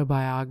the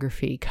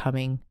autobiography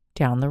coming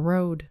down the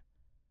road.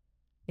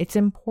 It's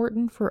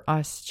important for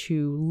us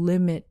to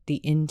limit the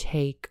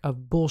intake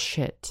of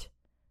bullshit.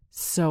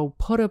 So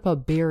put up a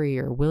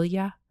barrier, will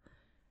ya?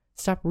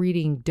 Stop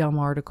reading dumb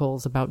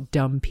articles about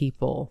dumb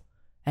people.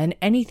 And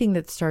anything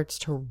that starts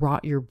to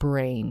rot your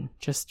brain,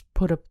 just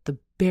put up the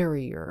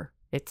barrier.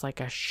 It's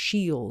like a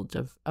shield,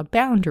 a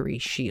boundary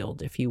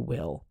shield, if you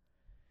will.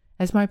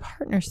 As my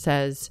partner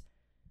says,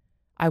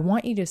 I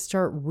want you to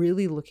start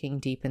really looking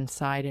deep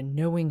inside and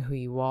knowing who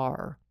you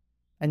are,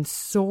 and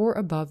soar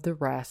above the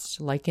rest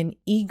like an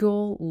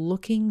eagle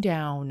looking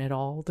down at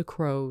all the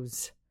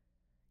crows.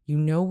 You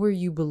know where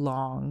you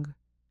belong.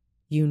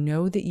 You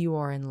know that you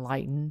are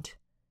enlightened.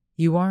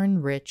 You are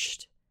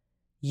enriched.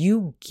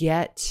 You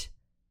get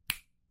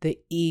the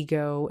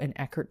ego and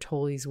Eckhart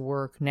Tolle's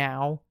work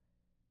now.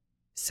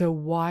 So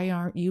why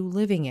aren't you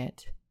living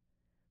it?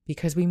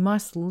 Because we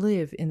must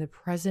live in the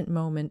present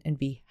moment and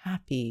be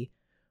happy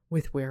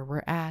with where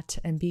we're at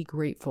and be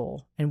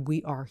grateful. And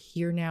we are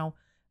here now.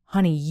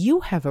 Honey,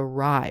 you have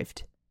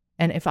arrived.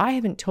 And if I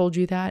haven't told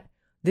you that,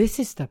 this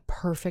is the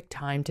perfect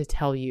time to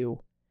tell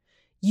you.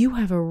 You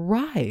have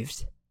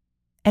arrived.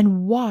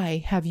 And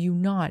why have you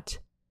not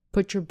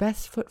put your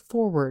best foot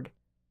forward?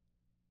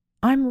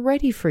 I'm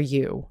ready for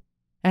you.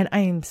 And I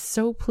am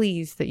so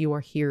pleased that you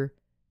are here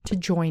to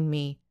join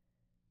me.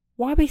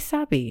 Wabi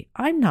Sabi,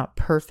 I'm not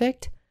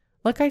perfect.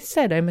 Like I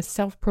said, I'm a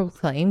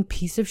self-proclaimed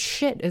piece of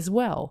shit as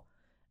well.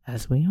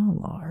 As we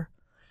all are.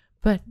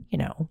 But,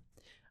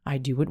 I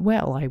do it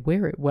well. I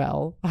wear it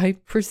well. I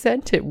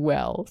present it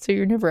well. So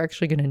you're never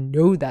actually going to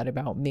know that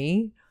about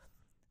me.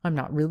 I'm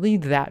not really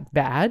that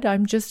bad.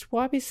 I'm just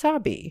Wabi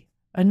Sabi.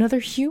 Another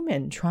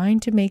human trying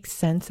to make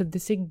sense of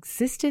this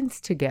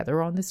existence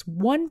together on this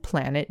one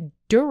planet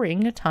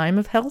during a time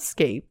of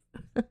hellscape.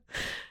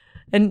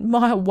 And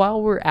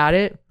while we're at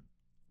it,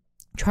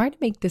 try to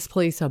make this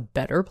place a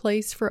better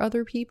place for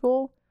other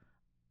people.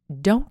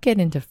 Don't get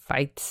into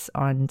fights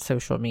on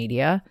social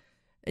media.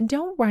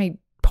 Don't write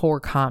poor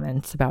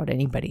comments about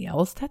anybody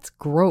else. That's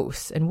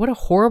gross. And what a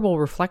horrible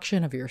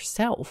reflection of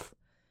yourself.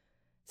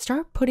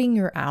 Start putting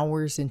your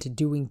hours into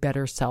doing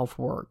better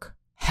self-work,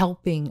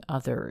 helping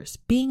others,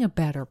 being a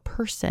better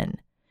person.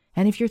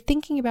 And if you're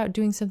thinking about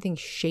doing something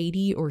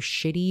shady or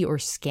shitty or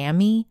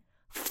scammy,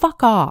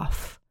 fuck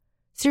off.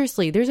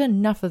 Seriously, there's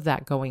enough of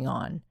that going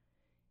on.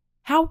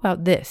 How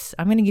about this?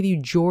 I'm going to give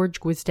you George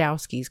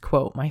Gwizdowski's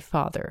quote, my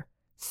father.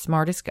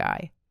 Smartest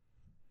guy.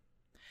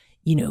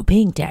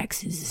 Paying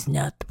taxes is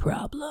not the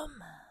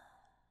problem.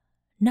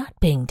 Not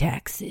paying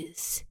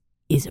taxes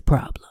is a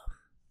problem.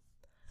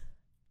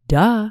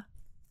 Duh.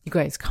 You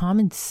guys,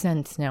 common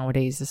sense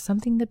nowadays is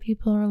something that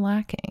people are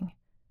lacking.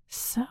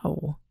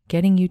 So,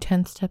 getting you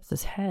 10 steps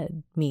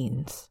ahead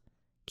means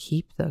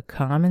keep the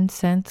common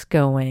sense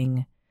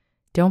going.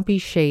 Don't be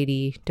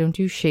shady. Don't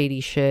do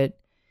shady shit.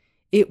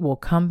 It will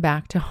come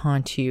back to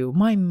haunt you.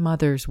 My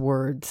mother's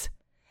words.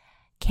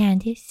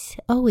 Candice,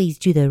 always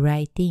do the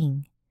right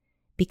thing,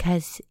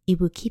 because it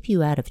will keep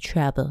you out of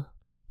trouble.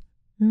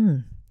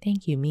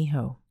 Thank you,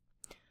 mijo.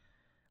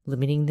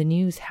 Limiting the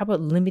news. How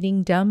about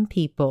limiting dumb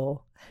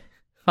people?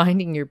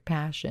 Finding your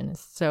passion is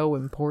so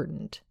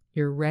important.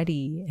 You're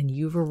ready and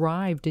you've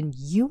arrived and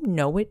you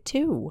know it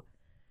too.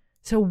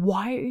 So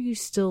why are you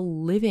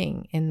still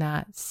living in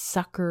that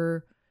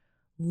sucker,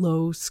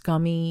 low,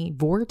 scummy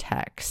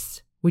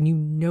vortex when you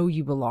know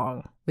you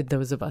belong with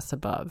those of us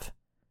above?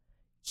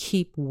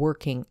 Keep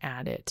working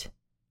at it.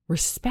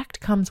 Respect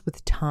comes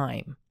with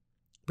time.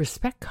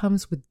 Respect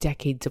comes with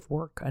decades of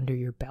work under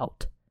your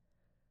belt.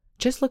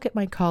 Just look at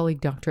my colleague,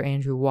 Dr.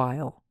 Andrew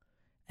Weil,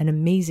 an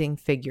amazing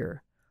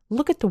figure.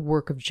 Look at the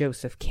work of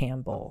Joseph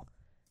Campbell,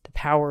 The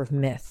Power of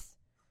Myth.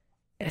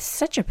 It's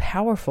such a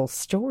powerful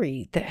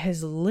story that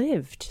has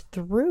lived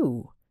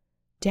through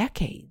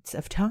decades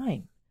of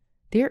time.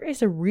 There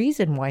is a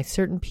reason why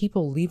certain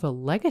people leave a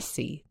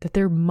legacy that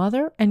their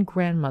mother and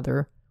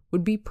grandmother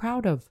would be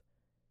proud of,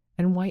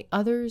 and why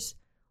others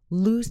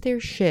lose their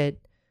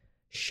shit,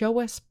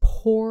 show us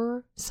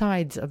poor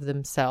sides of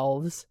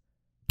themselves,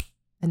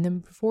 and then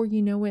before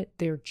you know it,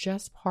 they're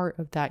just part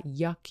of that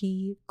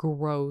yucky,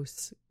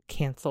 gross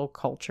cancel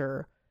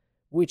culture,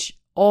 which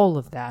all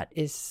of that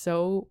is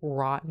so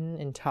rotten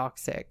and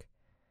toxic.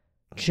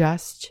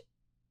 Just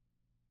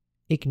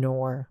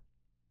ignore.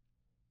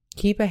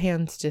 Keep a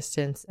hand's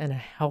distance and a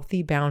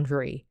healthy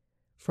boundary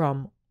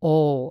from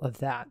all of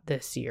that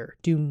this year.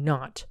 Do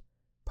not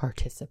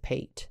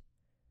participate.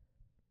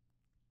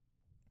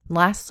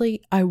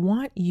 Lastly, I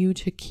want you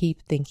to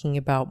keep thinking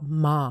about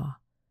ma,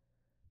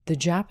 the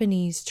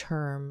Japanese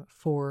term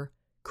for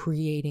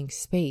creating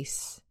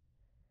space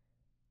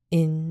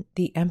in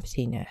the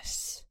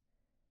emptiness.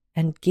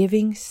 and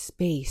giving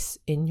space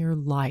in your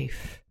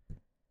life.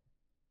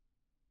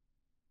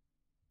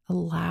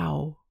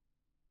 Allow,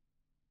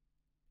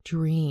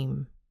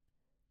 dream,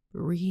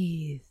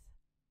 breathe,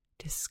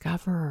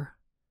 discover,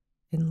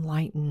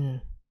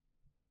 enlighten.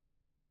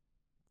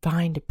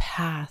 Find a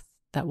path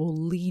that will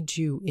lead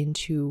you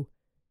into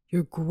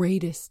your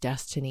greatest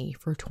destiny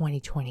for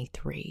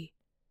 2023.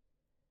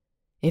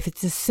 If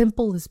it's as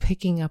simple as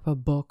picking up a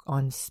book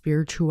on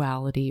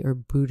spirituality or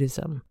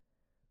Buddhism,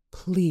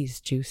 please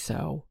do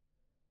so.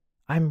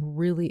 I'm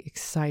really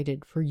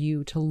excited for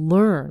you to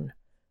learn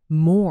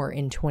more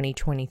in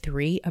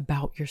 2023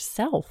 about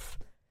yourself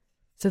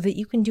so that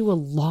you can do a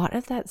lot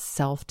of that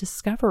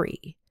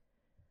self-discovery.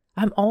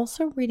 I'm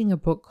also reading a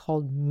book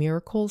called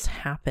Miracles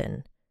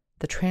Happen: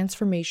 The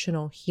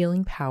Transformational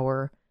Healing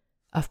Power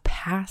of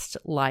Past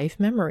Life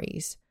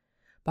Memories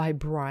by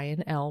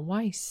Brian L.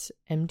 Weiss,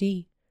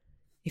 MD.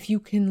 If you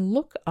can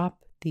look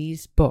up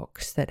these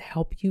books that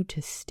help you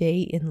to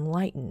stay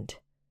enlightened,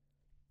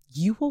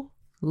 you will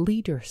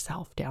lead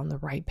yourself down the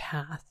right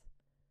path.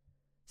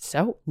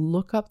 So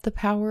look up The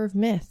Power of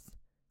Myth.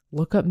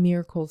 Look up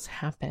Miracles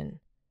Happen.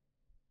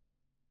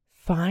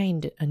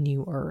 Find a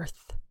new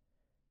earth.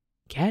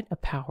 Get the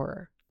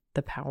power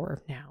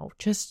of now.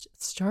 Just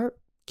start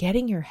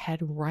getting your head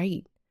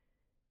right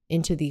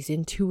into these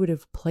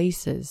intuitive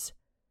places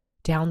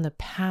down the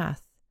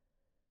path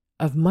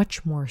of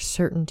much more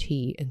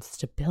certainty and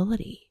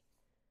stability.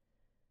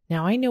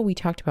 Now, I know we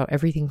talked about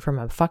everything from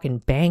a fucking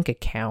bank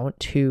account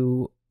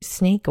to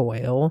snake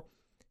oil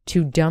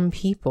to dumb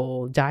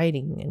people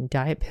dieting and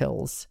diet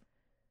pills.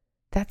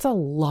 That's a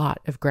lot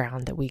of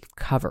ground that we've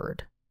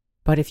covered.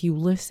 But if you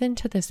listen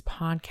to this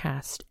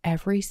podcast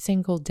every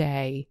single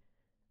day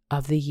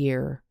of the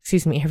year,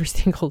 every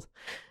single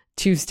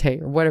Tuesday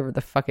or whatever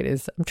the fuck it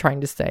is I'm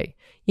trying to say.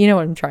 You know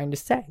what I'm trying to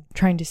say? I'm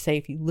trying to say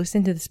if you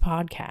listen to this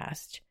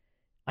podcast,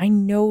 I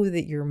know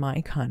that you're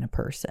my kind of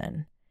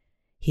person.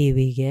 Here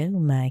we go,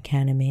 my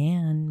kind of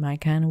man, my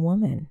kind of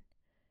woman.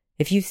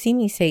 If you see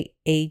me say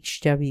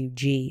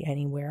HWG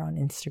anywhere on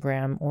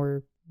Instagram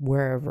or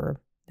wherever,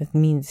 that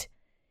means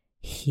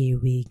here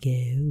we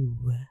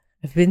go.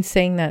 I've been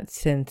saying that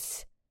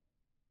since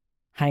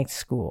high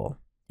school.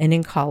 And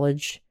in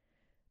college,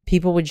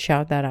 people would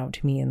shout that out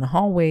to me in the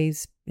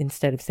hallways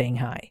instead of saying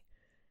hi.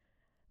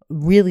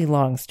 Really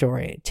long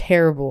story.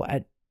 Terrible.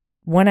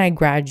 When I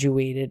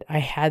graduated, I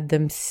had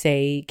them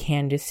say,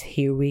 Candace,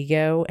 here we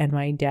go. And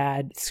my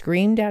dad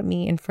screamed at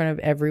me in front of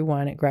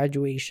everyone at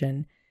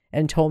graduation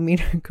and told me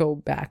to go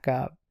back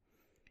up.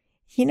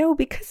 You know,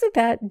 because of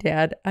that,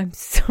 Dad, I'm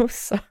so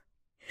sorry.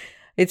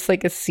 It's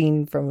like a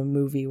scene from a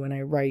movie when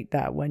I write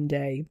that one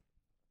day.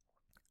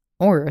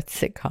 Or a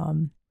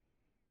sitcom.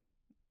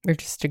 Or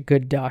just a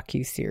good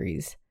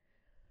docuseries.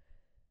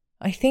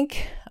 I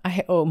think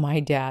I owe my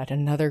dad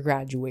another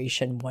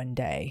graduation one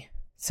day.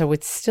 So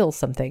it's still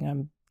something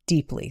I'm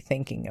deeply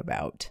thinking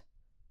about.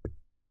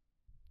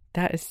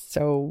 That is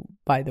so,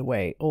 by the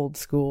way, old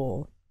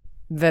school,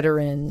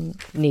 veteran,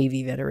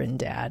 Navy veteran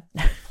dad.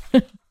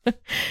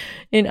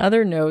 In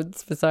other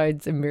notes,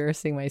 besides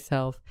embarrassing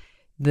myself,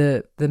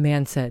 the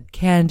man said,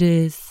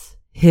 Candace,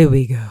 here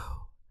we go.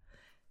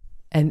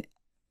 And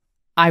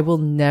I will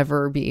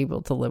never be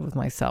able to live with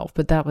myself,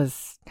 but that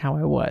was how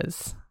I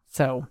was.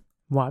 So,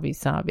 wabi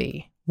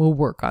sabi. We'll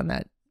work on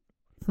that.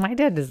 My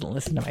dad doesn't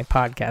listen to my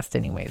podcast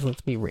anyways,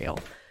 let's be real.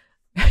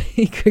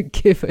 He could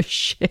give a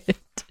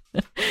shit.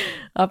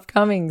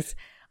 Upcomings.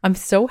 I'm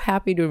so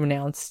happy to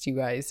announce to you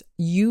guys,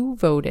 you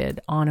voted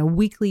on a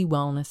weekly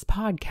wellness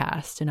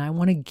podcast, and I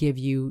want to give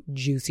you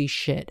juicy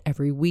shit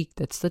every week.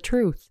 That's the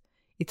truth.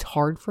 It's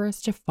hard for us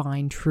to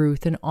find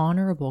truth and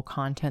honorable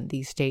content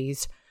these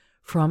days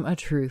from a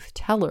truth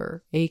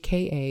teller,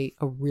 aka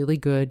a really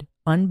good,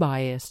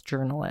 unbiased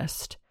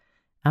journalist.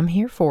 I'm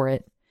here for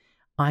it.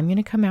 I'm going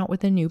to come out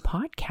with a new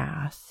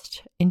podcast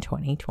in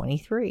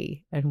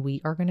 2023, and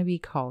we are going to be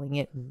calling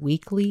it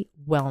Weekly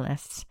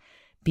Wellness.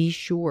 Be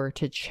sure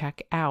to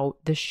check out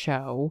the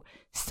show.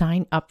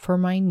 Sign up for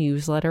my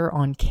newsletter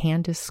on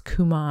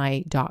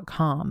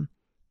CandiceKumai.com.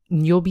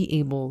 You'll be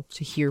able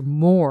to hear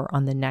more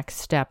on the next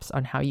steps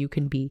on how you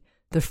can be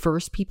the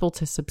first people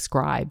to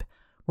subscribe.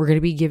 We're going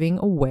to be giving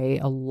away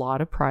a lot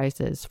of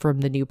prizes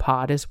from the new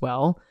pod as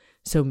well.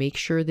 So make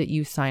sure that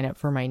you sign up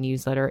for my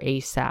newsletter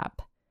ASAP.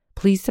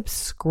 Please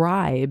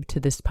subscribe to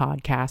this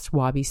podcast,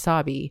 Wabi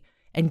Sabi,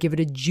 and give it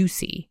a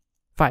juicy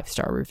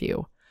 5-star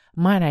review.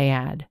 Might I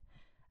add,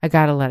 I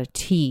got a lot of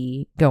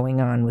tea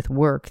going on with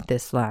work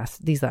these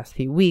last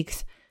few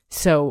weeks.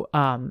 So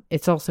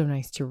it's also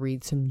nice to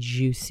read some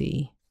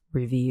juicy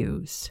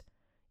reviews.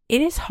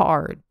 It is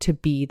hard to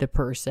be the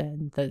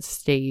person that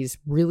stays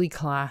really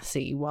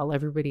classy while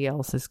everybody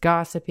else is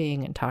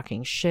gossiping and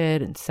talking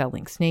shit and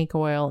selling snake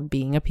oil and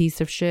being a piece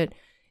of shit.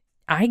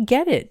 I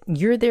get it.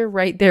 You're there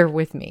right there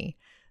with me.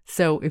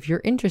 So if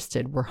you're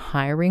interested, we're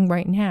hiring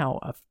right now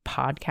a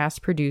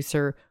podcast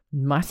producer,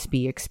 must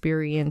be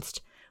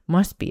experienced,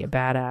 must be a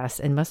badass,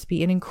 and must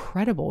be an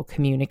incredible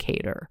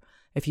communicator.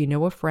 If you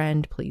know a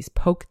friend, please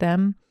poke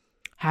them.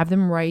 Have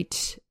them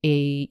write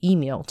an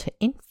email to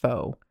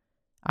info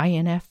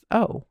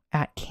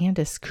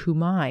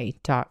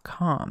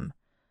info@CandiceKumai.com.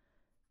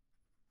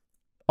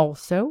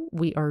 Also,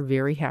 we are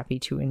very happy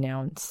to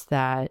announce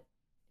that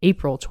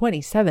April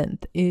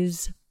 27th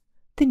is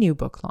the new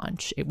book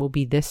launch. It will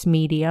be this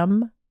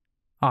medium,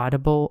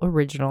 Audible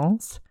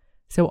Originals.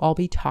 So I'll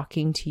be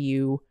talking to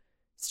you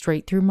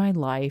straight through my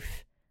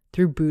life,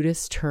 through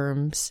Buddhist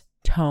tomes,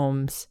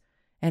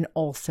 and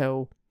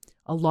also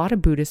a lot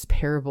of Buddhist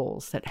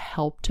parables that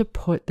help to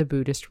put the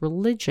Buddhist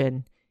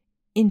religion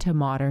into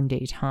modern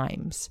day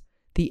times.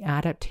 The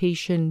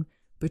adaptation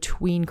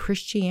between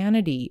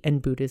Christianity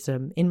and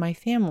Buddhism in my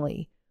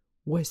family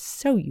was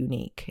so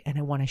unique, and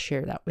I want to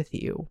share that with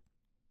you.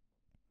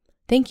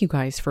 Thank you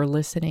guys for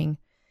listening,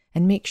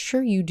 and make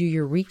sure you do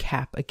your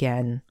recap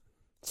again.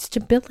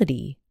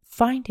 Stability,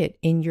 find it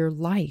in your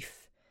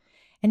life,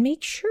 and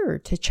make sure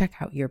to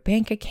check out your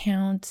bank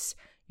accounts,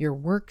 your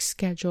work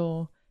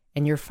schedule,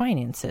 and your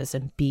finances,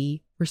 and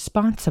be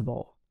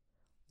responsible.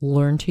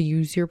 Learn to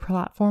use your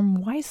platform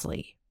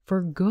wisely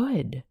for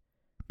good,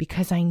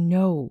 because I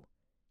know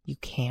you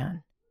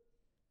can.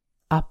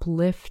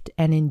 Uplift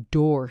and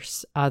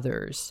endorse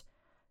others.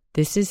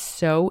 This is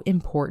so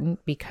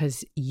important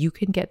because you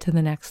can get to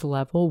the next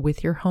level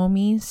with your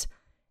homies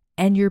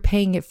and you're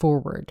paying it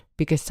forward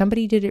because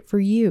somebody did it for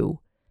you,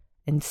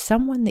 and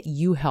someone that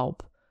you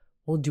help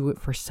will do it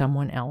for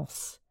someone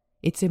else.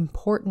 It's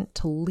important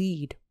to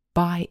lead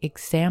by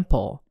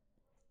example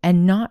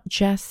and not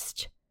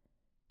just,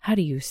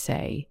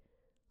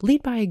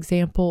 lead by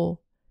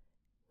example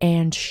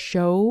and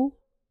show,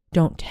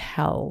 don't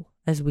tell,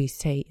 as we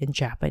say in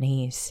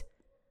Japanese.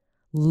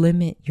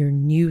 Limit your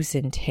news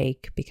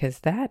intake because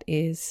that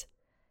is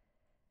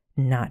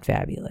not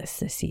fabulous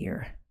this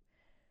year.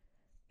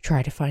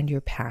 Try to find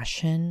your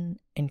passion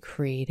and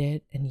create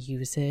it and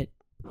use it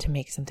to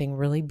make something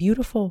really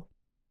beautiful.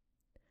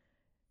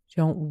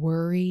 Don't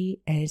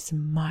worry as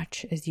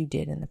much as you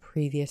did in the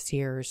previous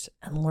years,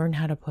 and learn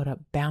how to put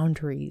up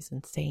boundaries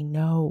and say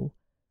no.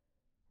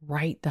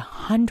 Write the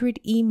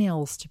 100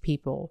 emails to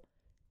people,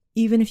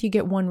 even if you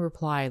get one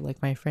reply,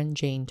 like my friend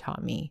Jane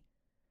taught me.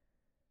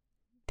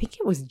 I think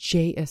it was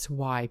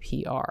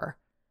JSYPR.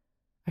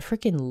 I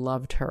freaking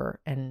loved her,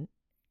 and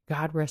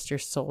God rest her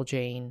soul,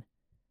 Jane.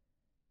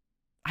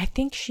 I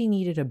think she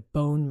needed a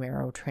bone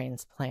marrow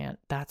transplant.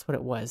 That's what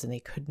it was, and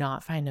they could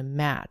not find a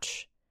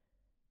match.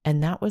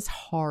 And that was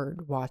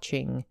hard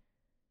watching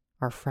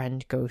our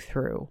friend go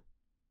through.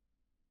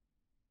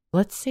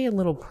 Let's say a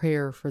little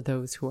prayer for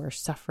those who are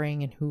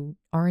suffering and who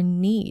are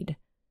in need.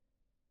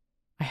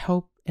 I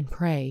hope and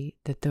pray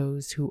that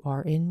those who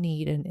are in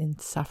need and in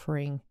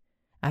suffering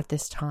at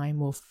this time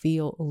will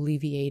feel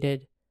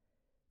alleviated.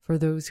 For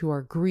those who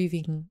are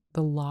grieving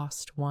the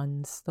lost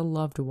ones, the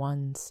loved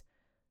ones,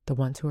 the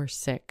ones who are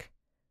sick,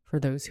 for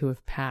those who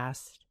have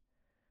passed.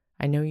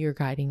 I know you're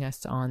guiding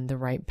us on the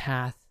right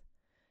path.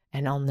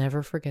 And I'll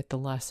never forget the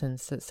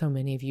lessons that so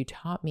many of you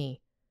taught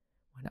me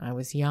when I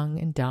was young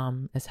and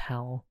dumb as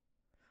hell.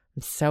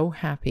 I'm so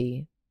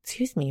happy.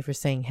 Excuse me for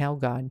saying hell,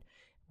 God.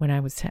 When I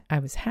was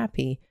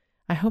happy,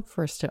 I hope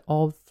for us to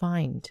all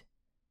find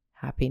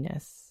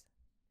happiness.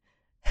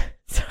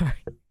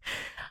 Sorry.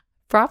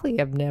 Probably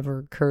have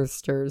never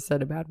cursed or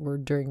said a bad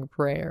word during a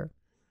prayer.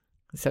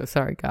 So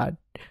sorry, God.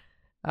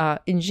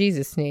 In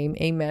Jesus' name,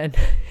 amen.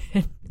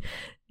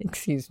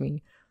 Excuse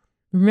me.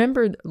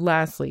 Remember,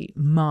 lastly,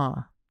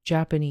 ma.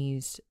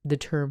 Japanese, the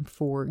term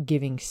for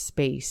giving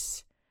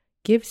space.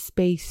 Give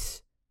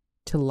space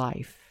to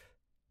life.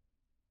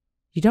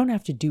 You don't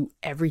have to do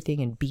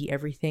everything and be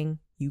everything.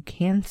 You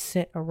can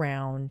sit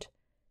around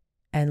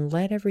and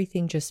let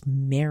everything just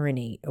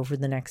marinate over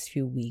the next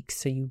few weeks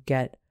so you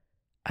get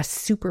a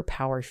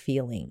superpower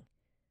feeling.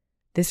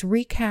 This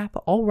recap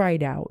I'll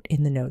write out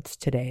in the notes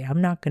today.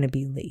 I'm not going to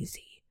be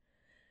lazy.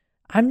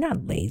 I'm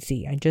not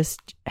lazy. I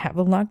just have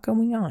a lot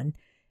going on.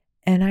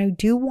 And I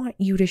do want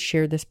you to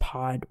share this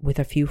pod with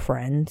a few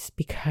friends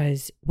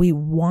because we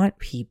want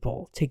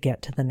people to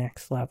get to the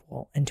next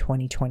level in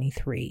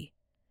 2023.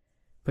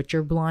 Put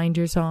your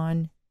blinders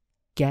on,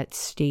 get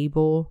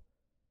stable,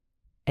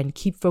 and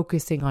keep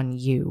focusing on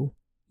you.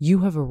 You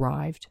have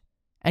arrived,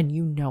 and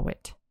you know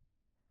it.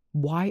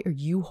 Why are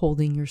you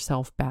holding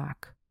yourself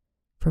back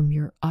from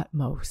your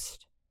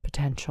utmost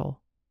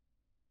potential?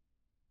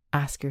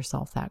 Ask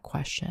yourself that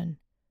question.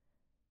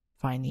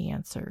 Find the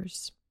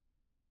answers.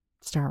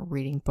 Start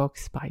reading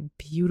books by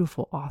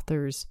beautiful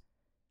authors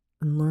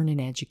and learn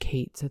and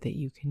educate so that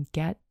you can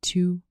get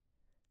to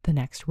the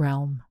next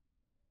realm.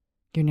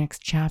 Your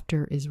next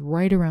chapter is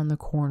right around the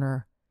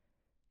corner.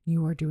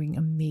 You are doing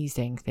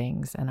amazing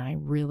things, and I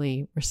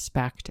really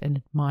respect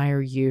and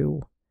admire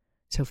you.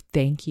 So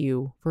thank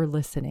you for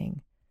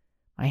listening.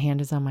 My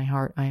hand is on my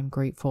heart. I am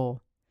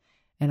grateful.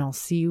 And I'll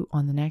see you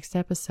on the next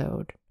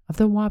episode of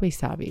the Wabi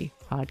Sabi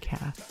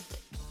podcast.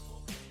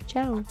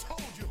 Ciao.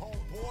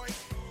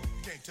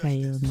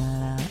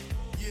 Sayonara.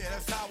 Yeah,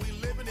 that's how we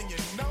living, and you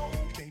know you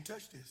can't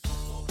touch this.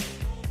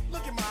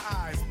 Look in my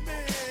eyes,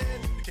 man,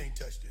 you can't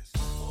touch this.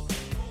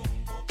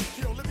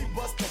 Yo, let me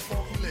bust the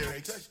funky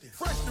lyrics.